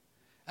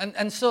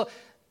 And so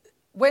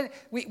when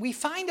we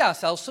find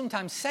ourselves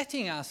sometimes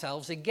setting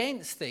ourselves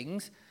against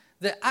things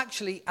that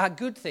actually are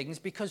good things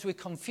because we're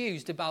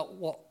confused about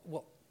what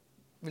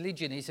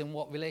religion is and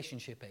what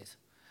relationship is.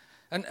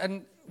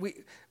 And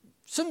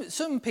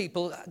some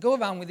people go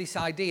around with this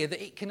idea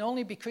that it can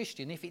only be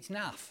Christian if it's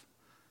naff,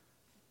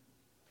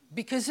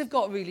 because they've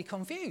got really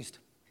confused.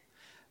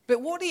 But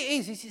what it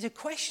is it's a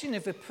question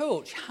of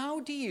approach. How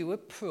do you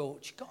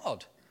approach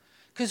God?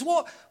 Because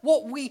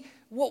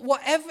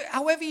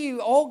however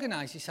you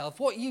organise yourself,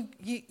 what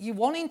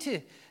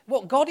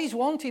what God is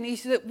wanting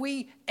is that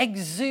we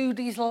exude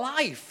his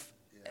life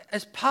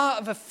as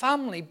part of a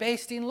family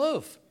based in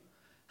love.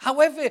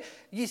 However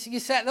you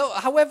set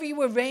up, however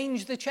you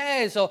arrange the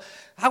chairs, or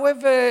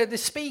however the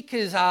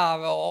speakers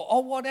are,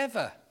 or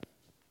whatever.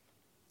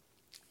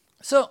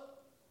 So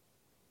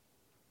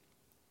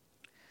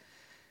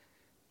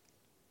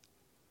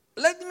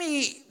let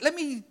me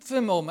for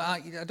a moment,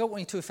 I don't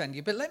want you to offend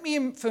you, but let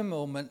me for a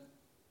moment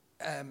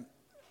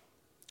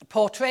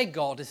portray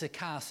God as a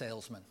car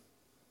salesman.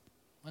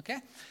 Okay?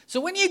 So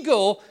when you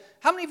go,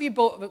 how many of you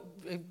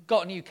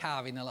got a new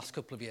car in the last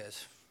couple of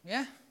years?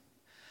 Yeah?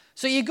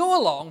 So you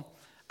go along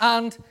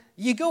and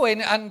you go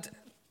in and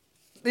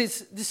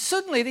there's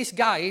suddenly this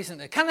guy, isn't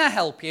there? Can I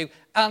help you?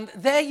 And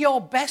they're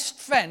your best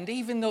friend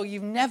even though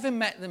you've never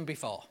met them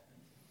before.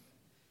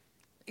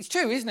 It's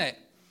true, isn't it?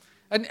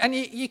 And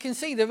you can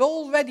see they're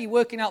already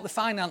working out the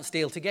finance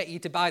deal to get you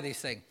to buy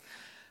this thing.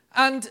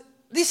 And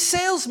this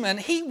salesman,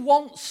 he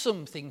wants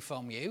something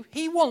from you.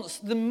 He wants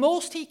the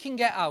most he can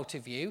get out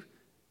of you,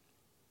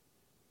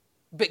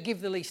 but give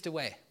the least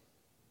away.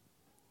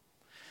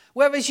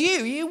 Whereas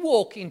you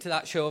walk into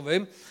that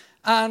showroom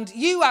and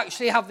you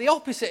actually have the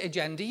opposite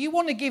agenda. You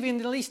want to give him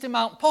the least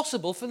amount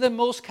possible for the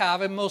most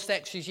car and most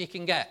extras you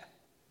can get.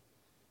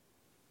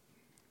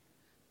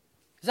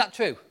 Is that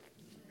true?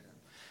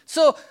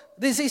 So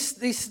there's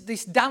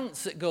this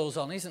dance that goes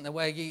on, isn't there,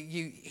 where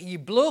you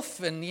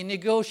bluff and you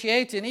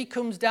negotiate, and he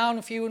comes down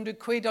a few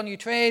 £100 on your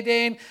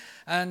trade-in,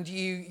 and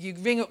you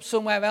ring up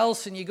somewhere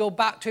else and you go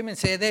back to him and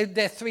say they're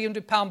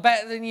 £300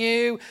 better than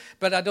you,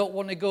 but I don't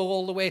want to go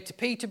all the way to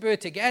Peterborough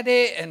to get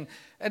it,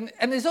 and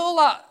there's all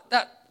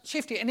that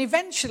shifting, and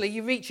eventually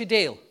you reach a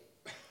deal.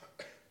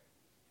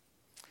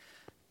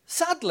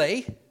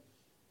 Sadly,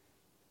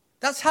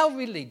 that's how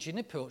religion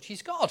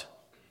approaches God.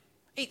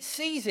 It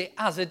sees it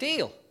as a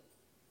deal.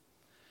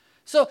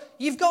 So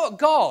you've got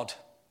God,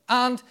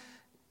 and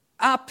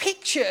our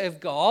picture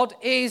of God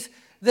is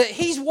that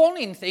he's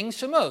wanting things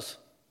from us.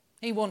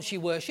 He wants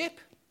your worship.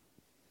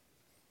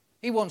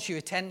 He wants your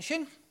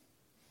attention.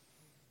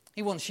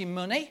 He wants your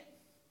money.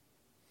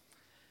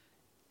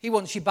 He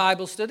wants your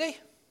Bible study.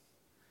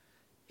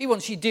 He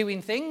wants you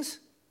doing things.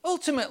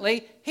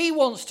 Ultimately, he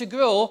wants to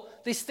grow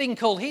this thing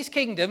called his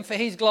kingdom for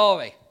his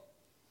glory.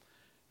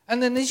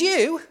 And then there's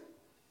you.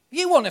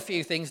 You want a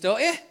few things,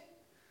 don't you?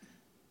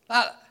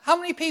 How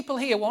many people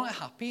here want a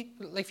happy,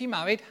 if you're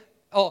married,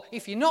 or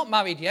if you're not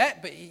married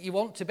yet, but you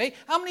want to be,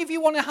 how many of you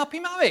want a happy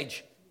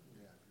marriage?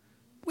 Yeah.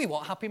 We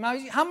want happy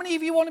marriage. How many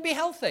of you want to be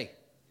healthy?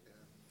 Yeah.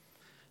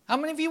 How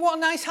many of you want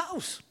a nice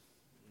house?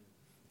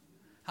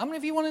 How many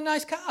of you want a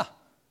nice car?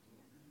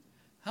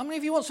 How many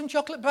of you want some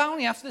chocolate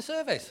brownie after the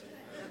service?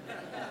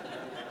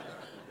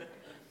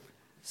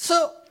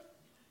 So,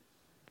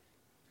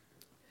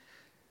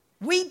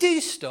 we do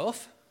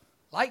stuff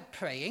like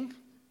praying,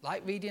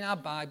 like reading our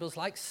Bibles,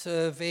 like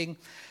serving,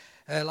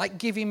 like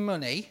giving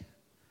money,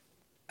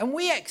 and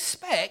we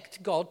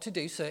expect God to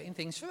do certain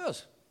things for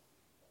us.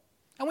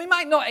 And we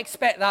might not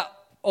expect that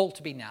all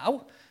to be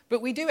now,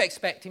 but we do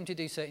expect him to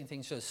do certain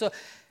things for us. So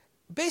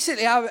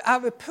basically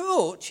our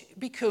approach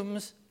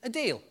becomes a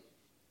deal.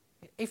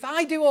 If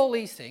I do all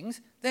these things,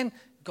 then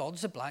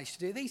God's obliged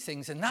to do these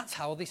things, and that's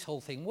how this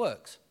whole thing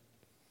works.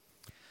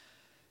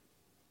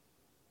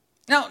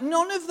 Now,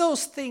 none of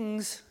those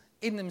things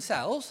in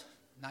themselves,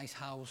 nice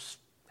house,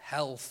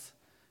 health,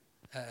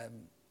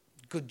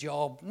 good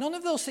job, none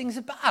of those things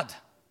are bad.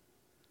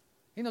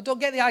 You know, don't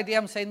get the idea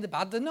I'm saying they're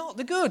bad. They're not.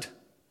 They're good.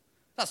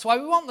 That's why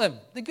we want them.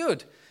 They're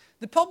good.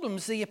 The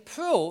problem's the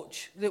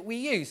approach that we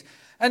use.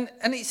 And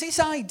it's this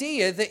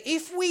idea that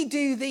if we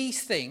do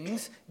these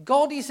things,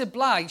 God is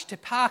obliged to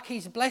park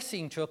his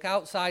blessing truck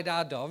outside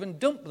our door and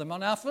dump them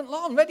on our front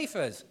lawn, ready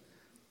for us.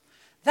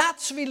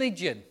 That's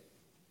religion.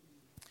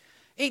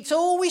 It's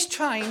always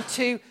trying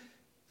to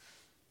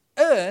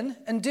earn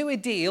and do a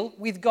deal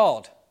with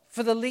God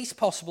for the least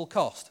possible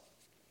cost.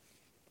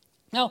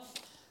 Now,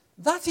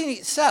 that in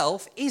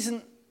itself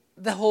isn't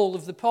the whole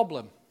of the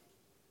problem.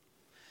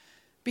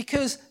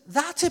 Because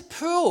that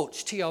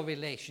approach to your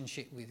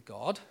relationship with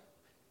God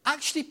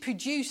actually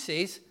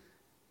produces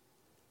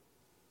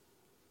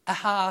a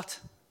heart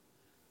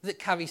that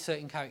carries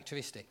certain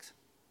characteristics.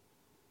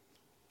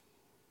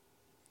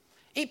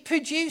 It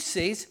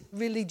produces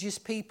religious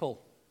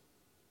people.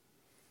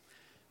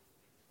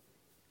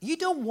 You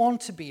don't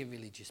want to be a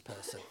religious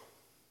person.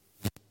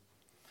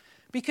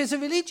 Because a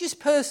religious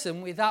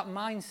person with that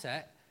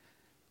mindset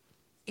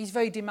is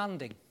very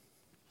demanding.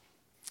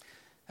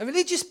 A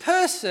religious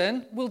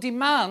person will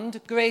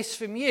demand grace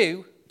from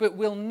you, but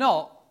will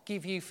not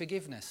give you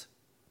forgiveness.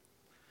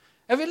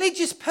 A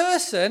religious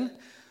person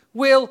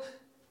will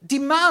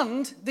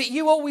demand that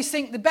you always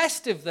think the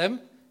best of them,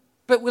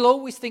 but will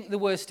always think the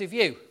worst of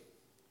you.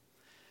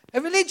 A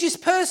religious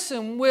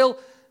person will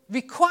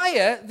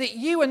require that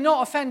you are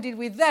not offended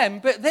with them,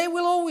 but they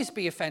will always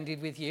be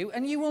offended with you,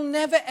 and you will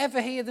never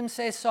ever hear them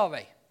say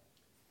sorry.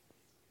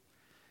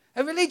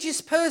 A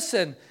religious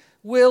person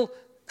will,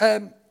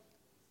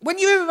 when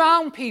you're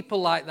around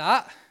people like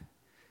that,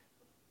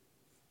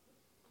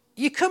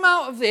 you come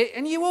out of it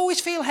and you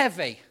always feel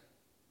heavy.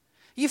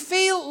 You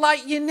feel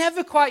like you're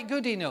never quite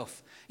good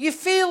enough. You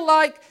feel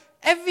like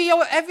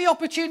every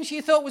opportunity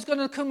you thought was going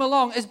to come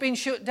along has been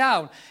shut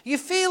down. You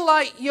feel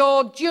like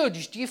you're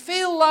judged. You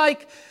feel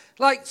like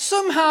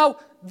somehow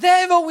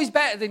they're always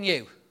better than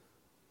you.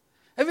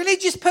 A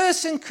religious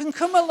person can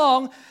come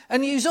along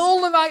and use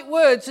all the right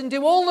words and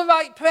do all the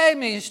right prayer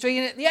ministry,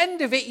 and at the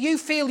end of it, you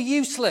feel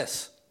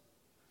useless.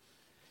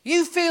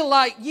 You feel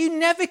like you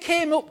never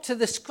came up to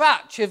the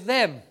scratch of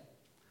them.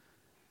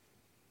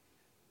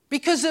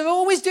 Because they're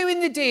always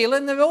doing the deal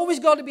and they've always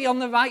got to be on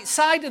the right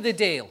side of the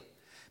deal.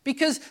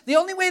 Because the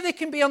only way they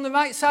can be on the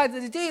right side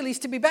of the deal is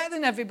to be better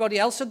than everybody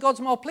else, so God's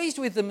more pleased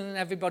with them than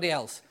everybody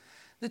else.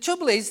 The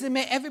trouble is they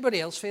make everybody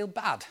else feel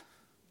bad.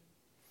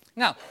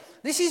 Now,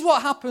 this is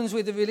what happens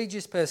with a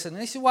religious person.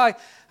 And this is why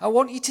I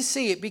want you to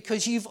see it,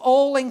 because you've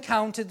all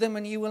encountered them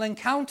and you will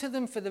encounter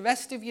them for the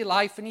rest of your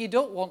life, and you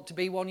don't want to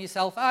be one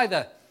yourself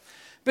either.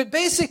 But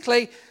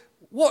basically,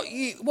 what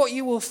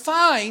you will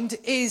find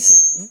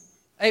is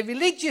a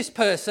religious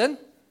person,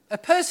 a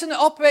person that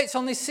operates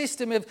on this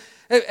system of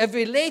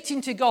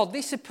relating to God,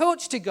 this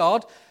approach to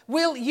God,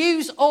 will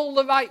use all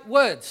the right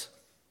words.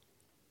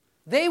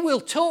 They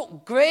will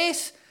talk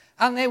grace,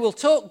 and they will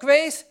talk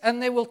grace,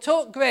 and they will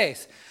talk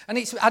grace. And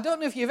I don't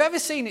know if you've ever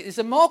seen it. There's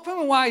a Morecambe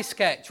and Wise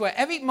sketch where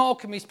Eric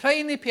Morecambe is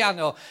playing the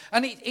piano,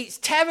 and it's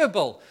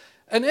terrible.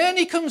 And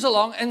Ernie comes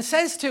along and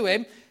says to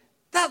him,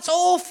 "That's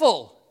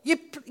awful.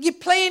 You're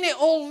playing it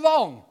all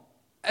wrong."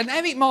 And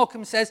Eric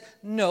Morecambe says,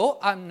 "No,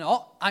 I'm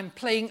not. I'm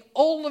playing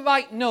all the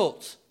right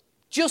notes,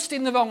 just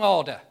in the wrong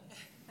order."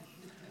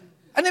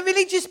 And a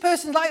religious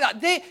person like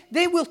that,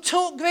 they will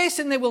talk grace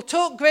and they will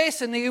talk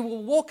grace and they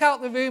will walk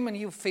out the room and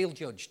you'll feel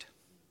judged.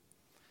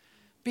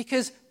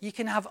 Because you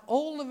can have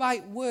all the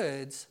right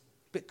words,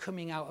 but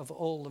coming out of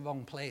all the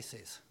wrong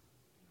places.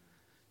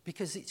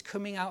 Because it's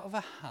coming out of a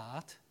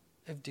heart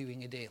of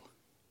doing a deal.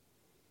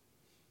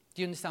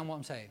 Do you understand what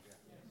I'm saying? Yeah.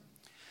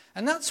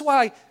 And that's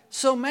why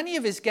so many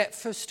of us get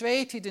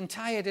frustrated and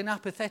tired and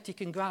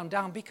apathetic and ground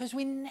down, because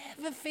we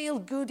never feel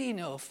good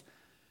enough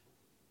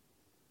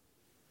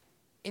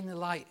in the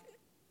light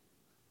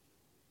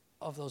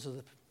of those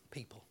other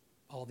people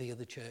or the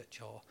other church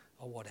or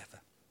whatever.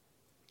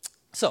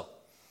 So,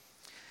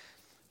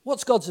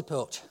 what's God's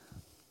approach?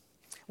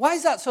 Why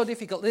is that so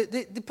difficult?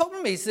 The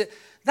problem is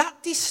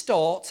that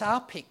distorts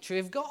our picture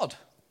of God.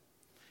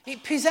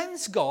 It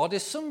presents God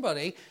as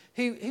somebody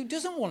who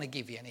doesn't want to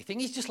give you anything.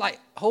 He's just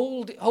like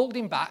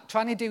holding back,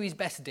 trying to do his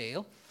best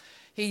deal.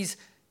 He's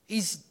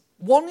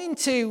wanting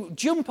to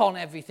jump on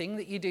everything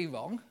that you do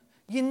wrong.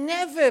 You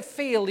never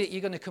feel that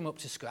you're going to come up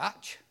to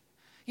scratch.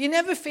 You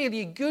never feel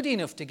you're good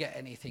enough to get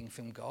anything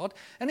from God.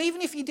 And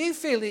even if you do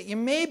feel that you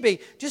may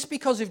be, just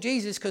because of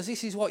Jesus, because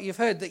this is what you've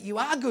heard, that you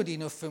are good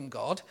enough from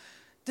God,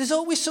 there's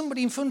always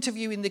somebody in front of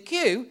you in the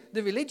queue,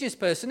 the religious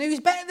person, who's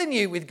better than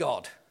you with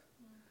God.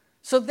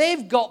 So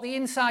they've got the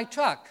inside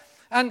track.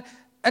 And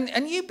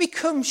you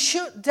become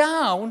shut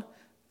down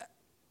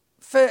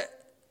for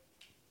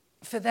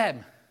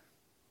them.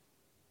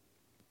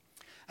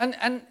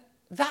 And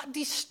that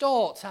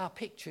distorts our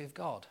picture of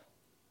God.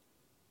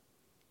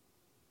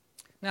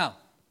 Now,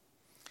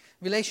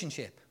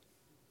 relationship.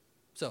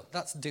 So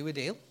that's do a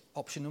deal,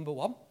 option number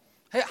one.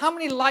 How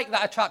many like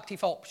that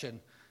attractive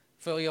option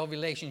for your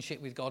relationship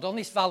with God on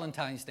this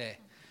Valentine's Day?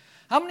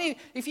 How many,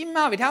 if you're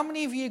married, how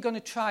many of you are going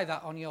to try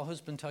that on your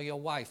husband or your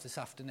wife this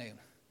afternoon?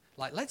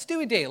 Like, let's do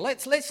a deal.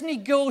 Let's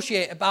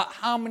negotiate about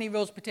how many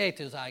roast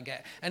potatoes I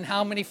get and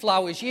how many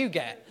flowers you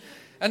get.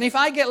 And if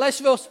I get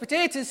less roast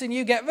potatoes than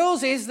you get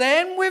roses,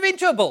 then we're in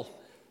trouble.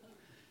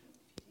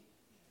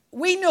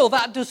 We know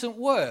that doesn't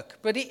work,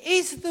 but it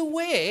is the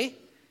way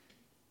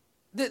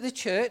that the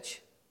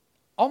church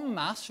en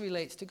masse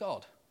relates to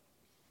God.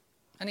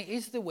 And it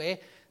is the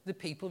way the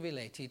people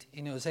related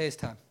in Hosea's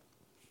time.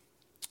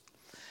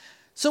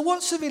 So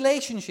what's the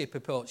relationship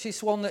approach?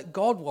 This one that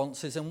God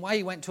wants us, and why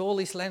he went to all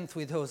this length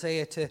with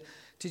Hosea to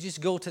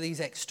just go to these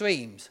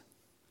extremes.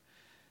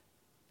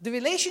 The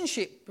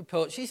relationship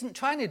approach isn't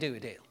trying to do a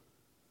deal.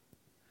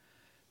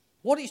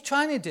 What it's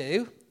trying to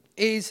do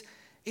is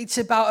it's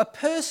about a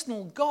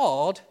personal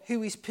God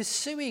who is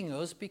pursuing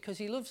us because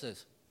he loves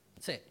us.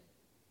 That's it.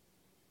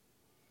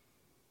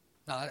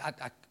 Now,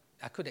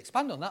 I could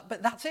expand on that,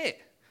 but that's it.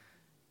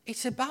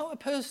 It's about a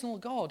personal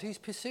God who's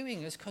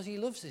pursuing us because he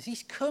loves us.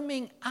 He's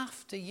coming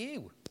after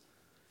you.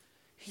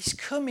 He's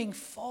coming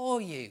for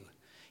you.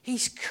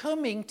 He's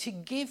coming to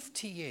give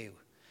to you.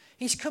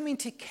 He's coming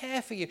to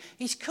care for you.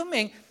 He's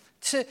coming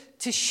to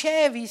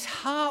share his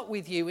heart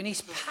with you and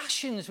his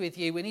passions with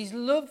you and his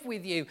love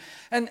with you.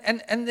 And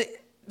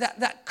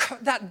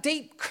that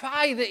deep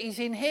cry that is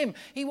in him,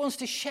 he wants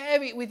to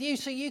share it with you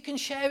so you can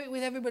share it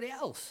with everybody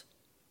else.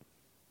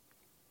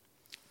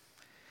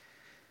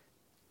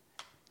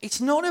 It's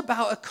not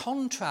about a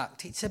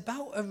contract. It's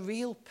about a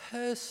real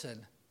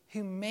person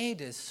who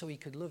made us so he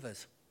could love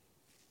us.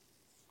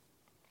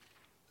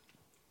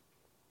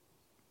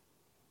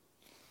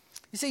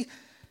 You see,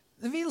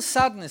 the real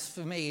sadness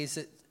for me is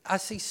that I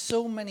see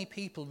so many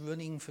people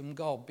running from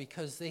God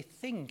because they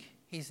think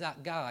he's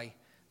that guy,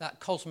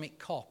 that cosmic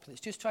cop that's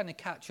just trying to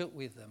catch up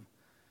with them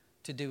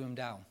to do them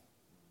down.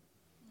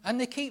 And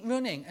they keep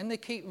running, and they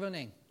keep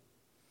running.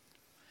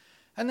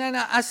 And then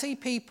I see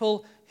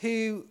people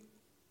who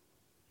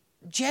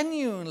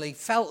genuinely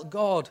felt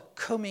God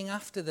coming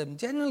after them,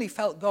 genuinely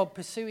felt God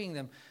pursuing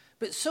them.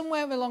 But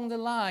somewhere along the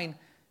line,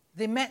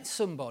 they met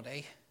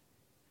somebody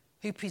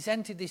who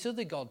presented this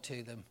other God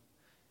to them,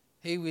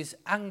 who was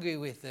angry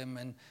with them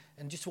and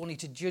just wanted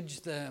to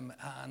judge them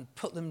and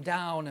put them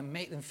down and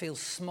make them feel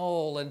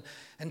small and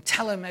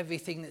tell them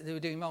everything that they were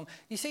doing wrong.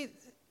 You see,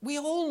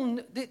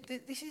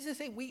 this is the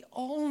thing, we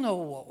all know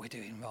what we're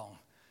doing wrong.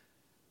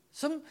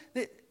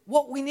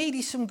 What we need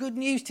is some good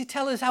news to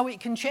tell us how it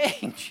can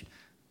change.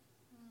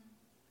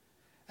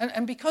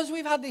 And because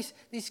we've had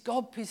this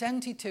God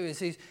presented to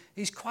us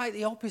who's quite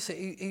the opposite,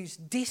 who's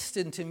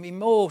distant and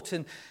remote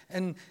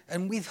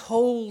and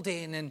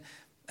withholding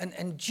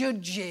and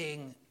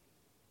judging,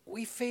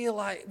 we feel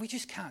like we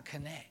just can't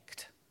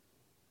connect.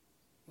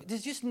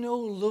 There's just no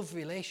love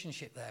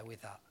relationship there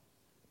with that.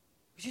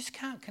 We just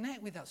can't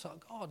connect with that sort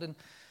of God. And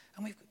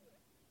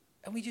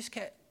we just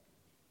get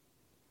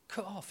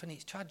cut off, and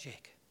it's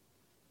tragic.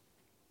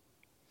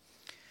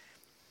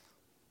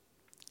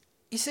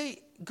 You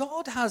see,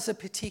 God has a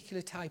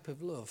particular type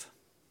of love.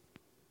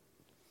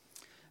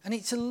 And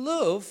it's a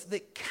love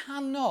that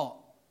cannot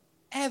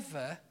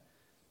ever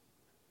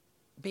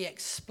be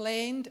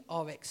explained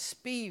or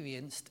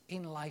experienced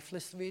in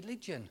lifeless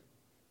religion.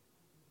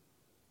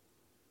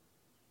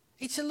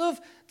 It's a love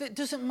that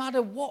doesn't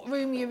matter what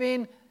room you're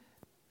in,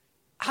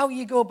 how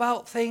you go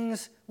about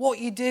things, what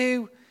you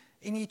do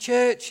in your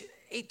church.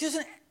 It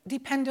doesn't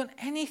depend on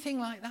anything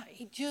like that.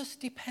 It just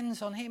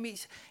depends on him.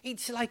 It's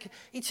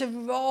a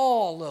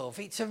raw love.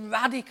 It's a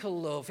radical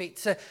love.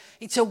 It's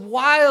a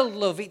wild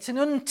love. It's an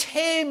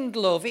untamed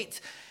love.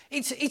 It's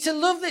a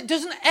love that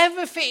doesn't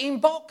ever fit in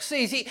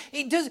boxes.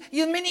 It does.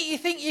 The minute you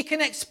think you can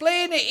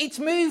explain it, it's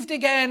moved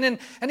again, and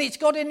it's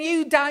got a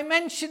new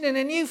dimension and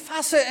a new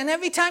facet. And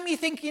every time you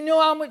think you know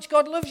how much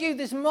God loves you,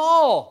 there's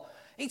more.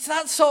 It's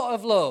that sort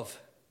of love,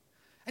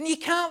 and you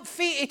can't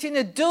fit it in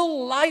a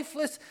dull,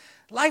 lifeless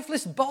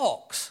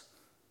box.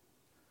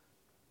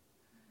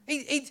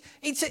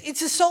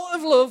 It's a sort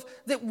of love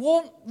that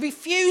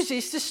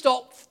refuses to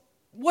stop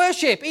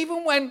worship,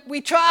 even when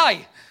we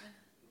try.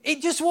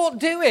 It just won't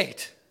do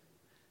it.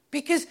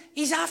 Because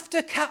he's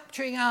after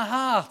capturing our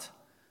heart.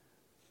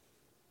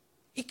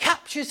 He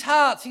captures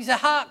hearts. He's a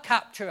heart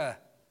capturer.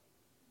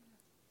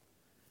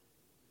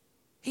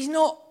 He's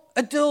not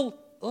a dull,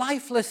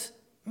 lifeless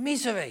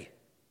misery.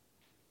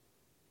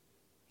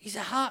 He's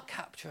a heart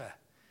capturer.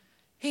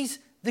 He's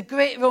the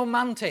great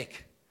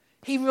romantic.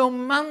 He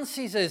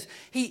romances us.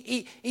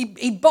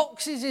 He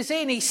boxes us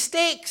in. He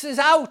stakes us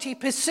out. He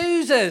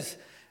pursues us.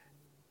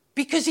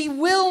 Because he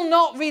will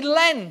not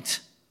relent.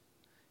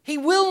 He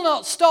will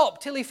not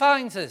stop till he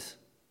finds us.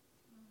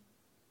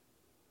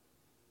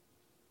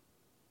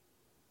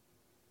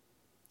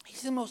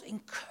 He's the most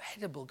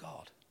incredible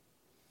God.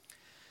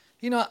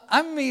 You know,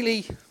 I'm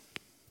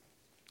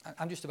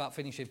just about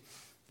finishing.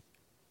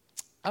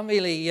 I'm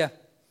really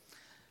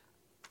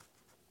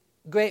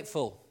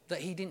grateful that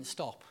he didn't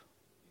stop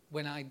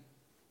when I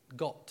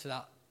got to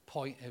that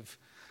point of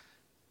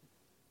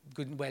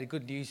where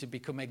good news had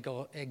become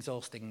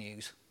exhausting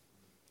news.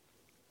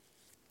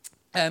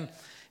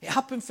 It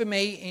happened for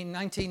me in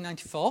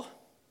 1994.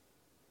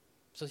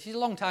 So this is a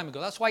long time ago.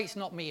 That's why it's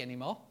not me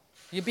anymore.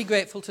 You'd be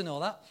grateful to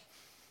know that.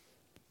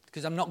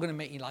 Because I'm not going to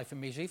make your life a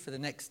misery for the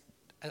next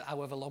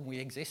however long we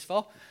exist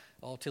for,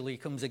 or till he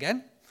comes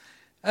again.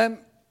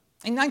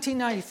 In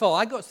 1994,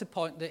 I got to the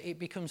point that it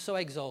becomes so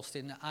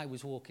exhausting that I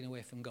was walking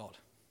away from God.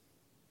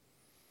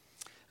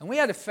 And we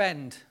had a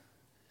friend,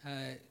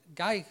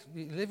 guy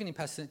living in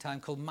Preston at the time,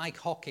 called Mike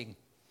Hocking.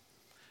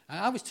 And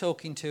I was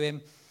talking to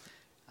him,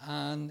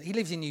 and he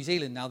lives in New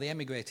Zealand now, they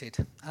emigrated.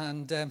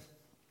 And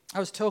I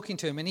was talking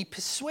to him, and he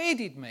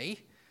persuaded me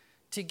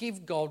to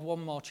give God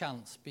one more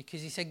chance,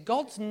 because he said,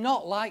 God's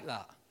not like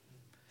that.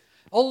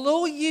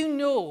 Although you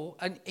know,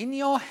 and in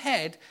your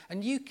head,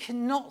 and you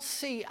cannot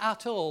see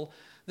at all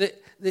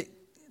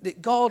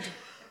that God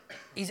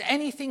is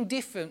anything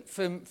different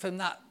from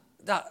that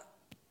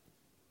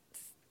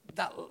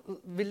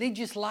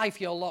religious life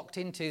you're locked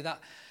into,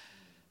 that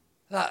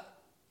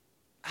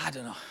I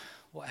don't know,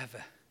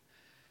 whatever.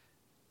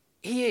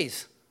 He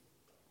is.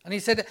 And he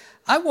said,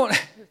 I want,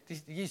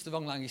 he used the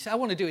wrong language, he said, I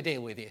want to do a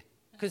deal with you.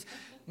 Because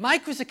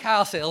Mike was a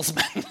car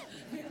salesman.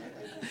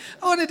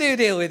 I want to do a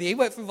deal with you. He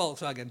worked for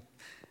Volkswagen.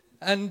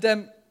 And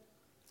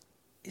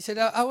he said,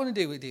 I want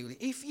to do a deal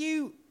with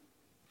you.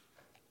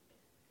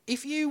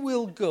 If you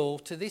will go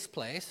to this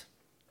place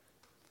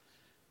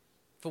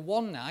for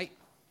one night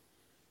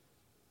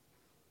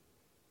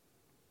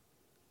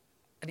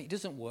and it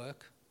doesn't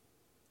work,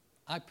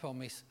 I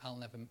promise I'll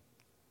never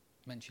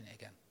mention it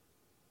again.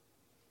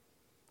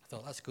 I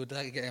thought, that's good,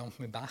 that'll get on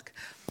my back.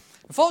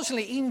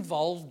 Unfortunately, it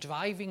involved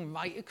driving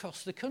right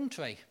across the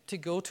country to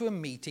go to a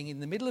meeting in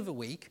the middle of a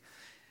week.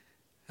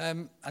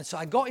 And so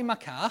I got in my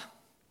car,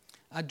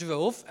 I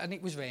drove, and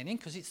it was raining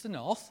because it's the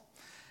north.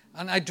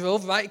 And I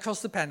drove right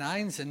across the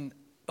Pennines and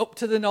up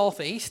to the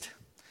northeast.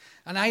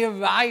 And I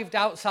arrived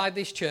outside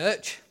this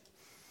church.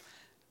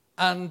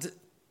 And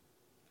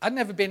I'd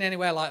never been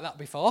anywhere like that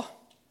before.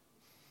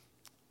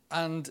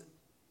 And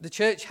the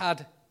church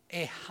had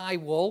a high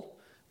wall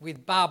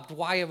with barbed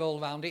wire all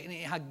around it. And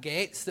it had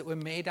gates that were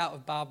made out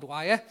of barbed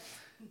wire.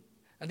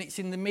 And it's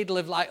in the middle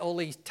of like all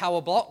these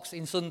tower blocks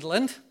in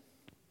Sunderland.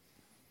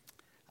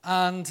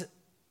 And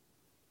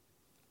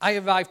I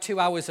arrived 2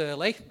 hours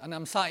early, and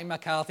I'm sat in my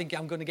car thinking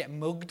I'm going to get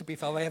mugged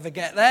before I ever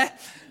get there.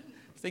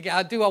 Thinking,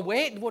 do I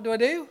wait? What do I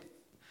do?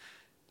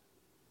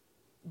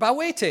 But I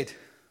waited,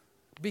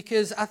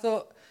 because I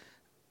thought,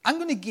 I'm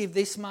going to give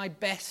this my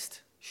best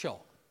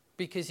shot,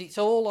 because it's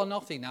all or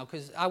nothing now,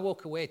 because I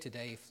walk away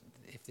today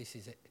if this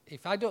is it.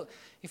 If I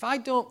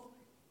don't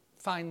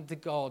find the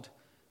God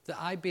that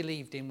I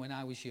believed in when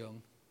I was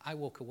young, I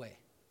walk away.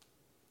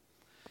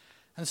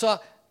 And so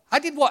I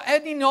did what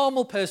any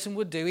normal person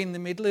would do in the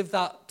middle of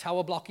that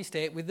tower block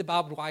estate with the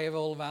barbed wire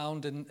all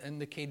around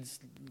and the kids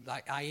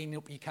like eyeing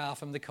up your car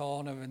from the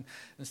corner and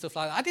stuff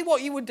like that. I did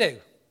what you would do.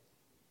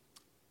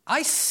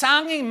 I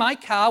sang in my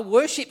car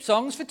worship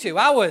songs for 2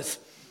 hours,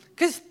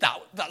 because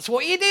that's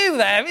what you do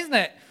there, isn't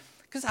it?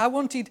 Because I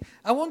wanted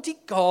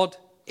God,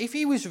 if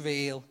he was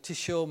real, to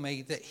show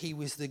me that he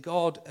was the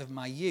God of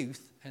my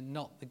youth and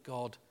not the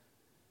God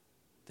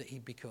that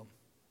he'd become.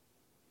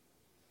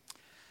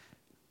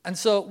 And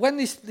so when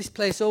this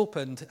place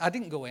opened, I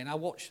didn't go in. I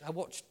watched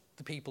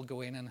the people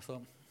go in, and I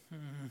thought,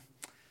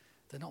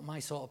 they're not my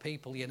sort of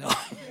people, you know.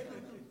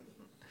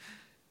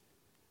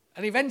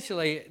 And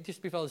eventually,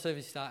 just before the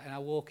service started, I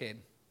walk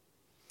in.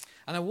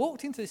 And I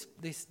walked into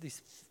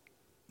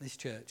this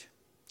church,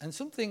 and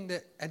something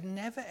that had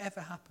never,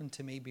 ever happened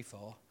to me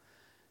before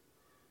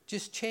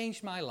just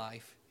changed my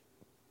life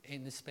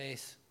in the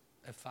space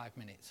of 5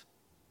 minutes.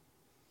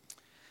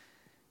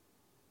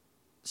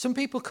 Some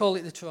people call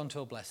it the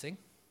Toronto blessing.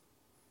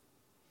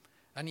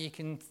 And you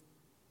can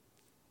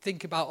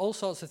think about all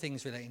sorts of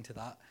things relating to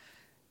that.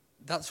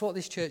 That's what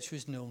this church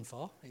was known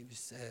for. It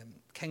was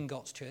Ken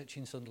Gott's church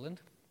in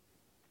Sunderland.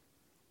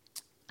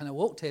 And I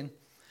walked in,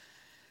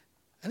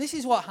 and this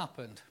is what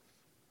happened.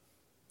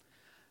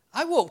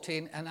 I walked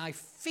in, and I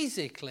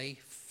physically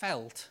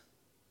felt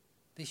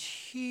this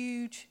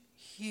huge,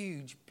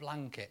 huge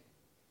blanket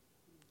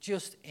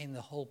just in the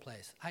whole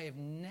place. I have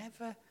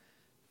never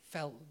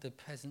felt the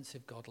presence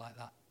of God like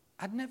that.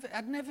 I'd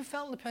never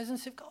felt the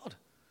presence of God.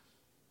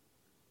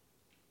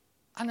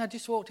 And I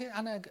just walked in,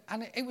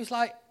 and it was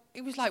like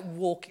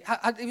walking.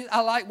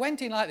 I like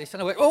went in like this,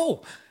 and I went,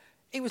 oh!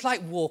 It was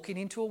like walking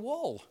into a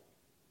wall.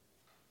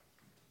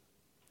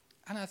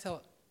 And I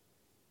thought,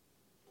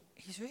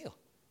 he's real.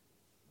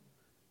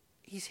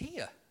 He's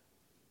here.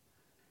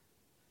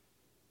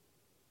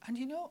 And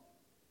you know,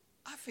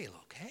 I feel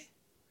okay.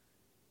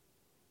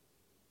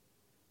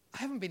 I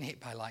haven't been hit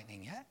by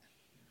lightning yet.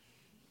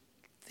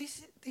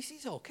 This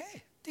is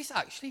okay. This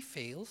actually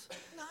feels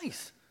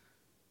nice.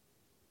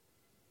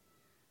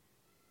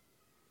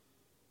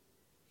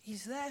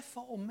 He's there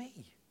for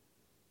me.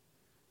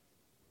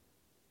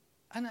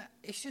 And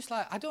it's just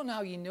like, I don't know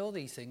how you know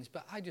these things,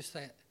 but I just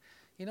said,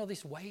 you know,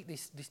 this weight,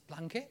 this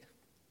blanket,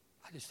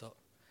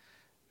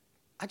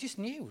 I just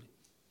knew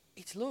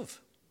it's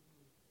love.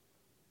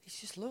 It's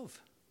just love.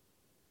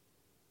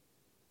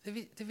 There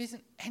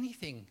isn't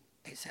anything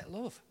except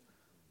love.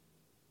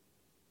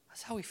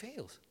 That's how he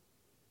feels.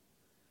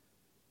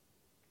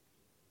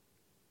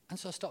 And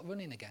so I stopped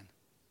running again.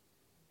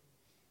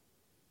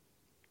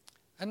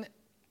 And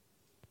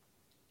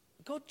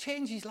God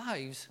changes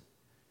lives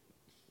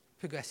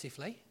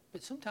progressively,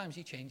 but sometimes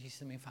he changes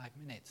them in 5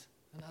 minutes.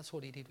 And that's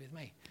what he did with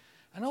me.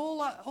 And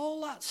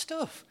all that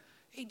stuff,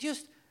 it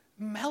just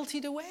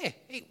melted away.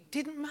 It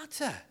didn't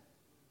matter.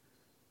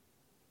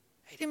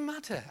 It didn't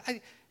matter.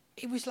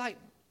 It was like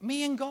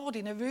me and God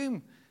in a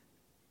room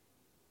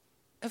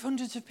of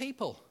hundreds of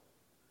people.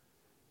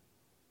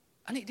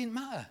 And it didn't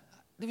matter.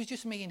 There was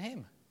just me and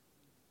him.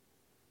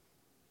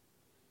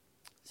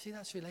 See,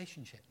 that's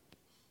relationship.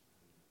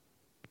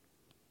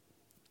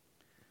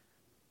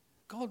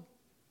 God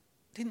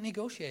didn't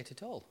negotiate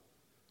at all.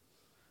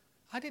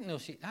 I didn't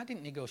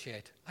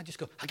negotiate. I just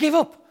go, I give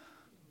up.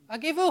 I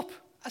give up.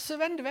 I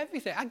surrender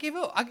everything. I give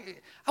up.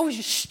 I was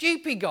a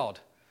stupid God.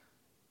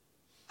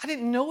 I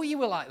didn't know you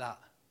were like that.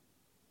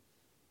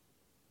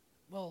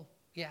 Well,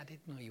 yeah, I did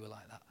know you were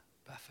like that,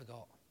 but I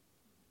forgot.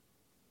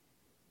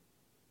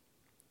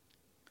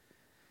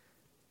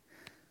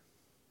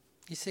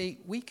 You see,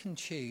 we can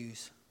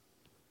choose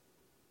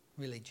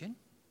religion,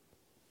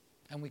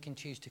 and we can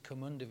choose to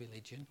come under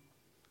religion,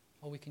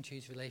 or we can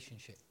choose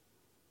relationship.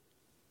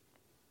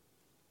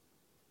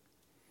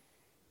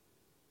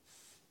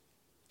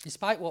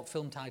 Despite what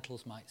film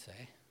titles might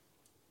say,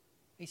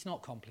 it's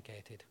not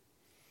complicated.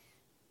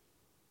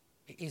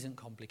 It isn't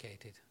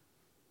complicated.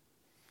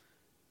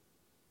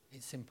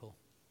 It's simple.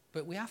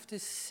 But we have to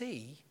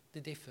see the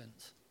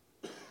difference.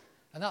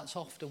 And that's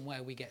often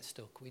where we get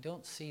stuck. We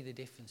don't see the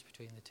difference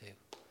between the two.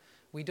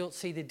 We don't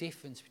see the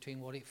difference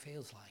between what it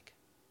feels like.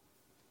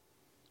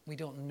 We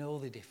don't know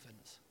the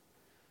difference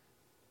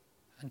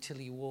until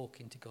you walk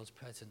into God's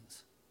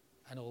presence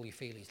and all you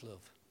feel is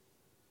love.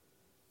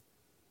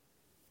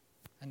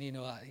 And you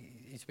know,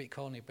 it's a bit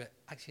corny, but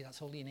actually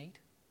that's all you need.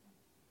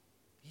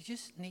 You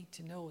just need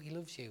to know he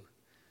loves you.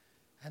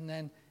 And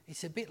then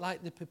it's a bit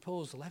like the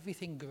proposal.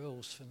 Everything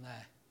grows from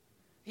there.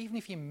 Even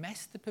if you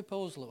mess the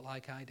proposal up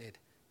like I did,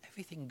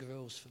 everything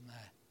grows from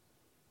there.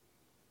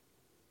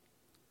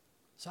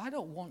 So I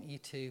don't want you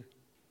to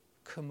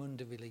come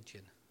under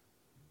religion.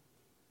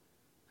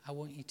 I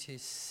want you to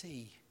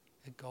see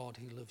a God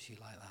who loves you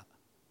like that.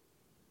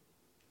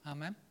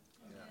 Amen?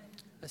 Yeah.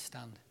 Let's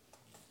stand.